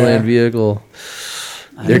overland vehicle.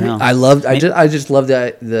 I don't know. I just love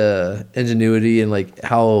that the ingenuity and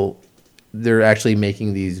how they're actually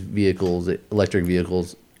making these vehicles, electric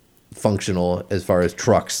vehicles, functional as far as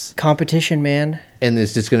trucks. competition, man? And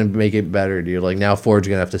it's just going to make it better, dude. Now Ford's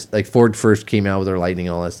going to have to... Ford first came out with their Lightning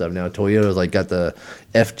and all that stuff. Now Toyota's, got the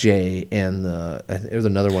FJ and there was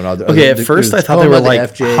another one. Okay, at first I thought they were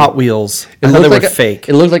FJ. Hot Wheels. It I thought they looked were like fake.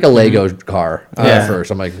 It looked like a Lego car at first.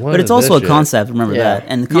 I'm like, what But is it's also this a shit? concept, remember Yeah. that.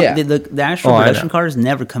 And Yeah. the actual Oh, I production know. cars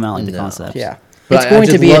never come out like the concepts. Yeah, But it's I going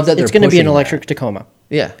to just be. love that It's they're going to be an pushing electric Tacoma.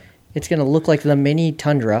 Yeah. It's going to look like the mini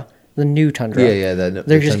Tundra, the new Tundra. Yeah.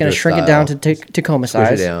 They're just going to shrink it down to Tacoma Push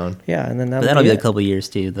size. it down. Yeah, and then But that'll be a it. couple years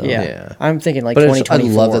too, though. Yeah. I'm thinking But 2024.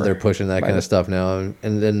 I love that they're pushing that kind of stuff now,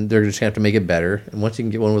 and then they're just going to have to make it better. And once you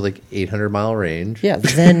can get one with 800-mile range, Yeah,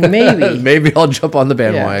 then maybe. maybe I'll jump on the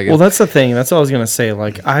bandwagon. Well, that's the thing. That's what I was going to say.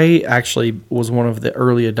 I actually was one of the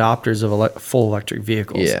early adopters of full electric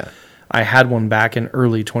vehicles. Yeah. I had one back in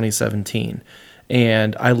early 2017.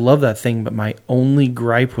 And I love that thing, but my only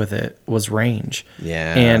gripe with it was range.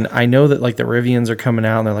 Yeah. And I know that the Rivians are coming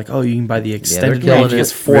out, and they're like, oh, you can buy the extended killing range. it.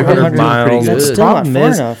 It's 400 300 miles. pretty The good. Still not problem far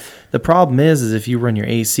is, enough. The problem is if you run your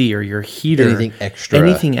AC or your heater, anything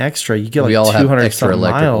extra, you get like 200 some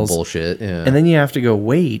miles bullshit, and then you have to go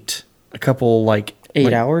wait a couple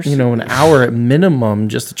 8 hours, an hour at minimum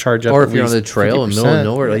just to charge up. Or if you're on the trail in the middle of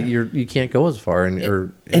nowhere, you can't go as far,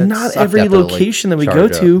 and not every location that we go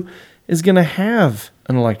to is going to have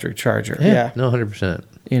an electric charger. Yeah. No, 100%.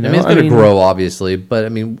 It's going to grow, obviously, but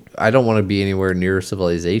I don't want to be anywhere near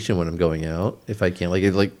civilization when I'm going out if I can.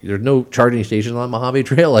 There's no charging station on Mojave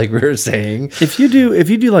Trail, like we were saying. If you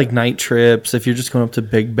do like night trips, if you're just going up to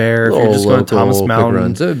Big Bear, if you're just going to Thomas Mountain,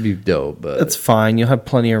 runs, that'd be dope. But that's fine. You'll have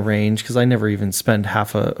plenty of range because I never even spend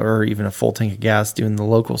half or even a full tank of gas doing the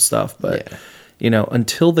local stuff. But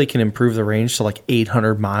until they can improve the range to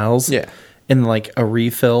 800 miles, and a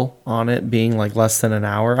refill on it being less than an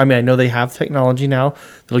hour. I know they have technology now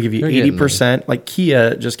that'll give you 80%. Like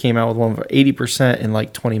Kia just came out with one for 80% in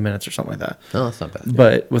 20 minutes or something like that. Oh, that's not bad.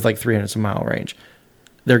 But with 300 some mile range.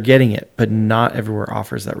 They're getting it, but not everywhere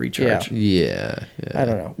offers that recharge. Yeah. I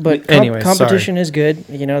don't know. But anyway, competition is good.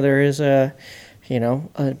 There is there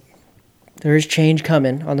is change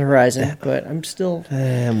coming on the horizon, but I'm still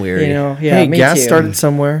I'm weary. Hey, me gas too. started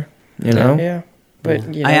somewhere, Yeah.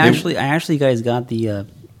 But I actually guys got the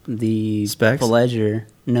specs? pleasure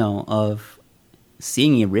of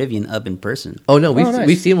seeing a Rivian up in person. Oh no,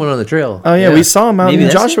 we've seen one on the trail. Oh yeah, we saw him out in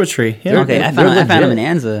Joshua Tree. Yeah. Okay, I found him in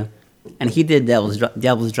Anza, and he did Devil's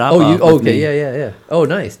Drop Off. Okay, yeah. Oh,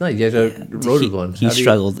 nice. You guys rode with one. He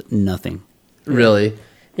struggled nothing. Really?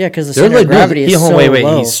 Yeah, because the center of gravity is so low. Wait,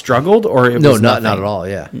 he struggled, or it was not at all.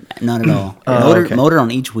 Yeah, not at all. Motor on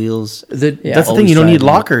each wheels. That's the thing. You don't need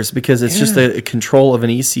lockers because it's just a control of an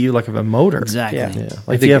ECU, of a motor. Exactly. Yeah.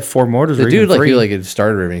 If you have 4 motors, the or dude even 3. he had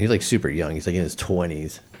started. He's super young. He's in his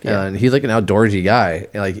 20s, and he's an outdoorsy guy.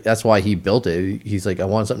 And that's why he built it. He's I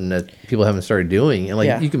want something that people haven't started doing,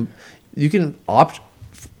 and you can opt.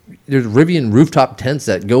 There's Rivian rooftop tents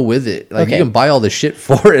that go with it. You can buy all the shit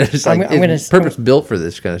for it. It's it's purpose built for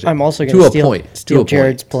this kind of shit. I'm also going to steal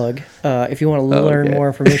Jared's plug. If you want to learn more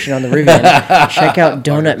information on the Rivian, check out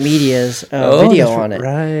Donut Media's video on it.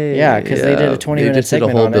 Right. Yeah, because they did a 20-minute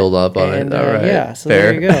segment on it. Did a whole build up on it. All right. Yeah, so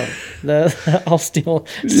fair. there you go. I'll steal.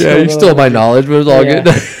 You stole my knowledge, but it was all good.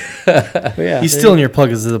 He's stealing your plug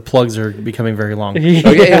because the plugs are becoming very long. Okay,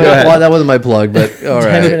 well, that wasn't my plug, but all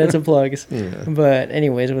right. 10 minutes of plugs. Yeah. But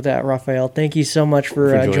anyways, with that, Rafael, thank you so much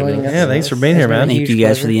for joining us. Yeah, thanks for being here, man. Thank you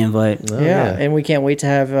guys for the invite. And we can't wait to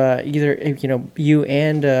have either you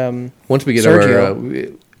and once we get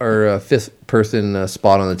Sergio. our fifth person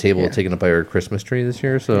spot on the table taken up by our Christmas tree this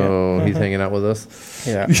year, so he's hanging out with us.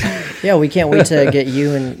 Yeah, we can't wait to get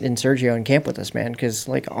you and Sergio in camp with us, man, because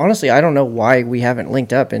honestly, I don't know why we haven't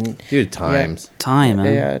linked up. And dude, time,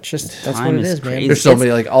 man. Yeah, it's just that's what it is, man. There's so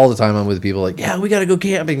many all the time I'm with people we got to go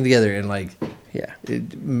camping together, and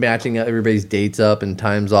matching everybody's dates up and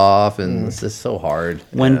times off, and it's just so hard.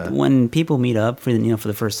 When people meet up for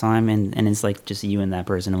the first time, and it's just you and that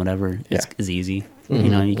person or whatever, it's easy.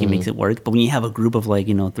 You can make it work. But when you have a group of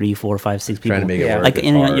 3, 4, 5, 6 people, trying to make it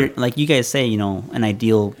work, like you guys say, an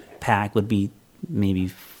ideal pack would be maybe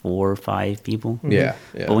 4 or 5 people. Yeah.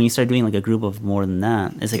 But when you start doing a group of more than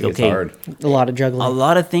that, it's it's hard. A lot of juggling. A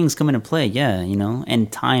lot of things come into play,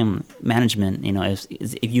 and time management,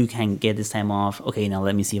 if you can get this time off, okay, now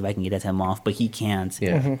let me see if I can get that time off, but he can't.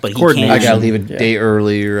 Yeah. But he can. I gotta leave a day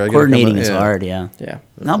early, or coordinating is hard, Yeah.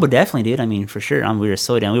 No, but definitely, dude. For sure. We were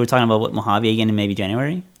so down. We were talking about what Mojave again in maybe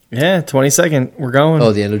January. Yeah, 22nd. We're going.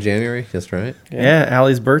 Oh, the end of January. That's right. Yeah,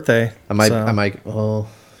 Allie's birthday. I might. Well, I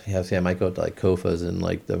might go to Kofa's and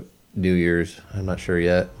the New Year's. I'm not sure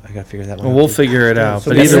yet. I gotta figure that one out. Well, we'll figure it out.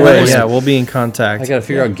 But either way, we'll be in contact. I gotta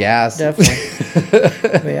figure out gas. Definitely.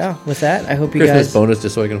 But with that, I hope you Christmas guys bonus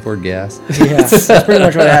just so I can afford gas. Yeah, that's pretty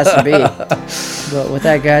much what it has to be. But with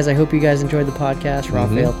that, guys, I hope you guys enjoyed the podcast.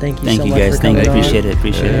 Rafael, thank you so much for coming on. Appreciate it.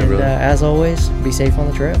 And as always, be safe on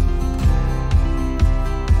the trail.